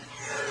me.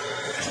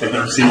 They've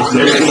never seen what's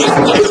there.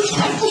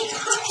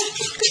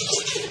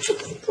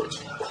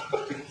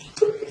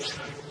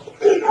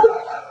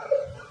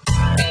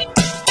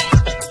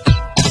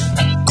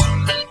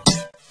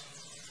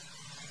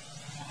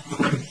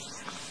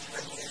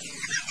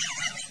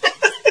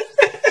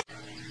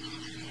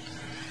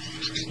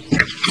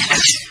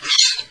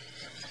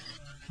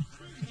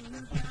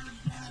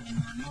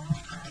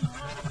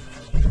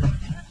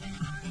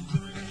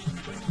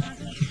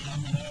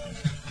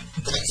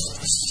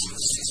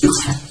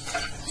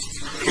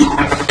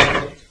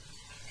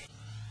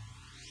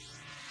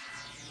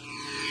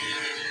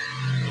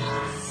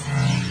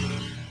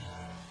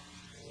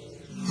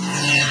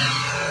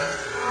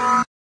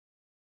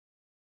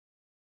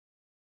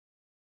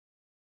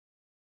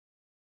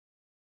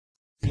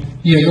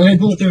 Yeah, go ahead,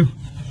 pull it through.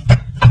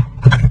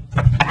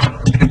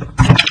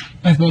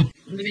 Thanks, bud.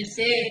 Let me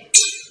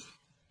see.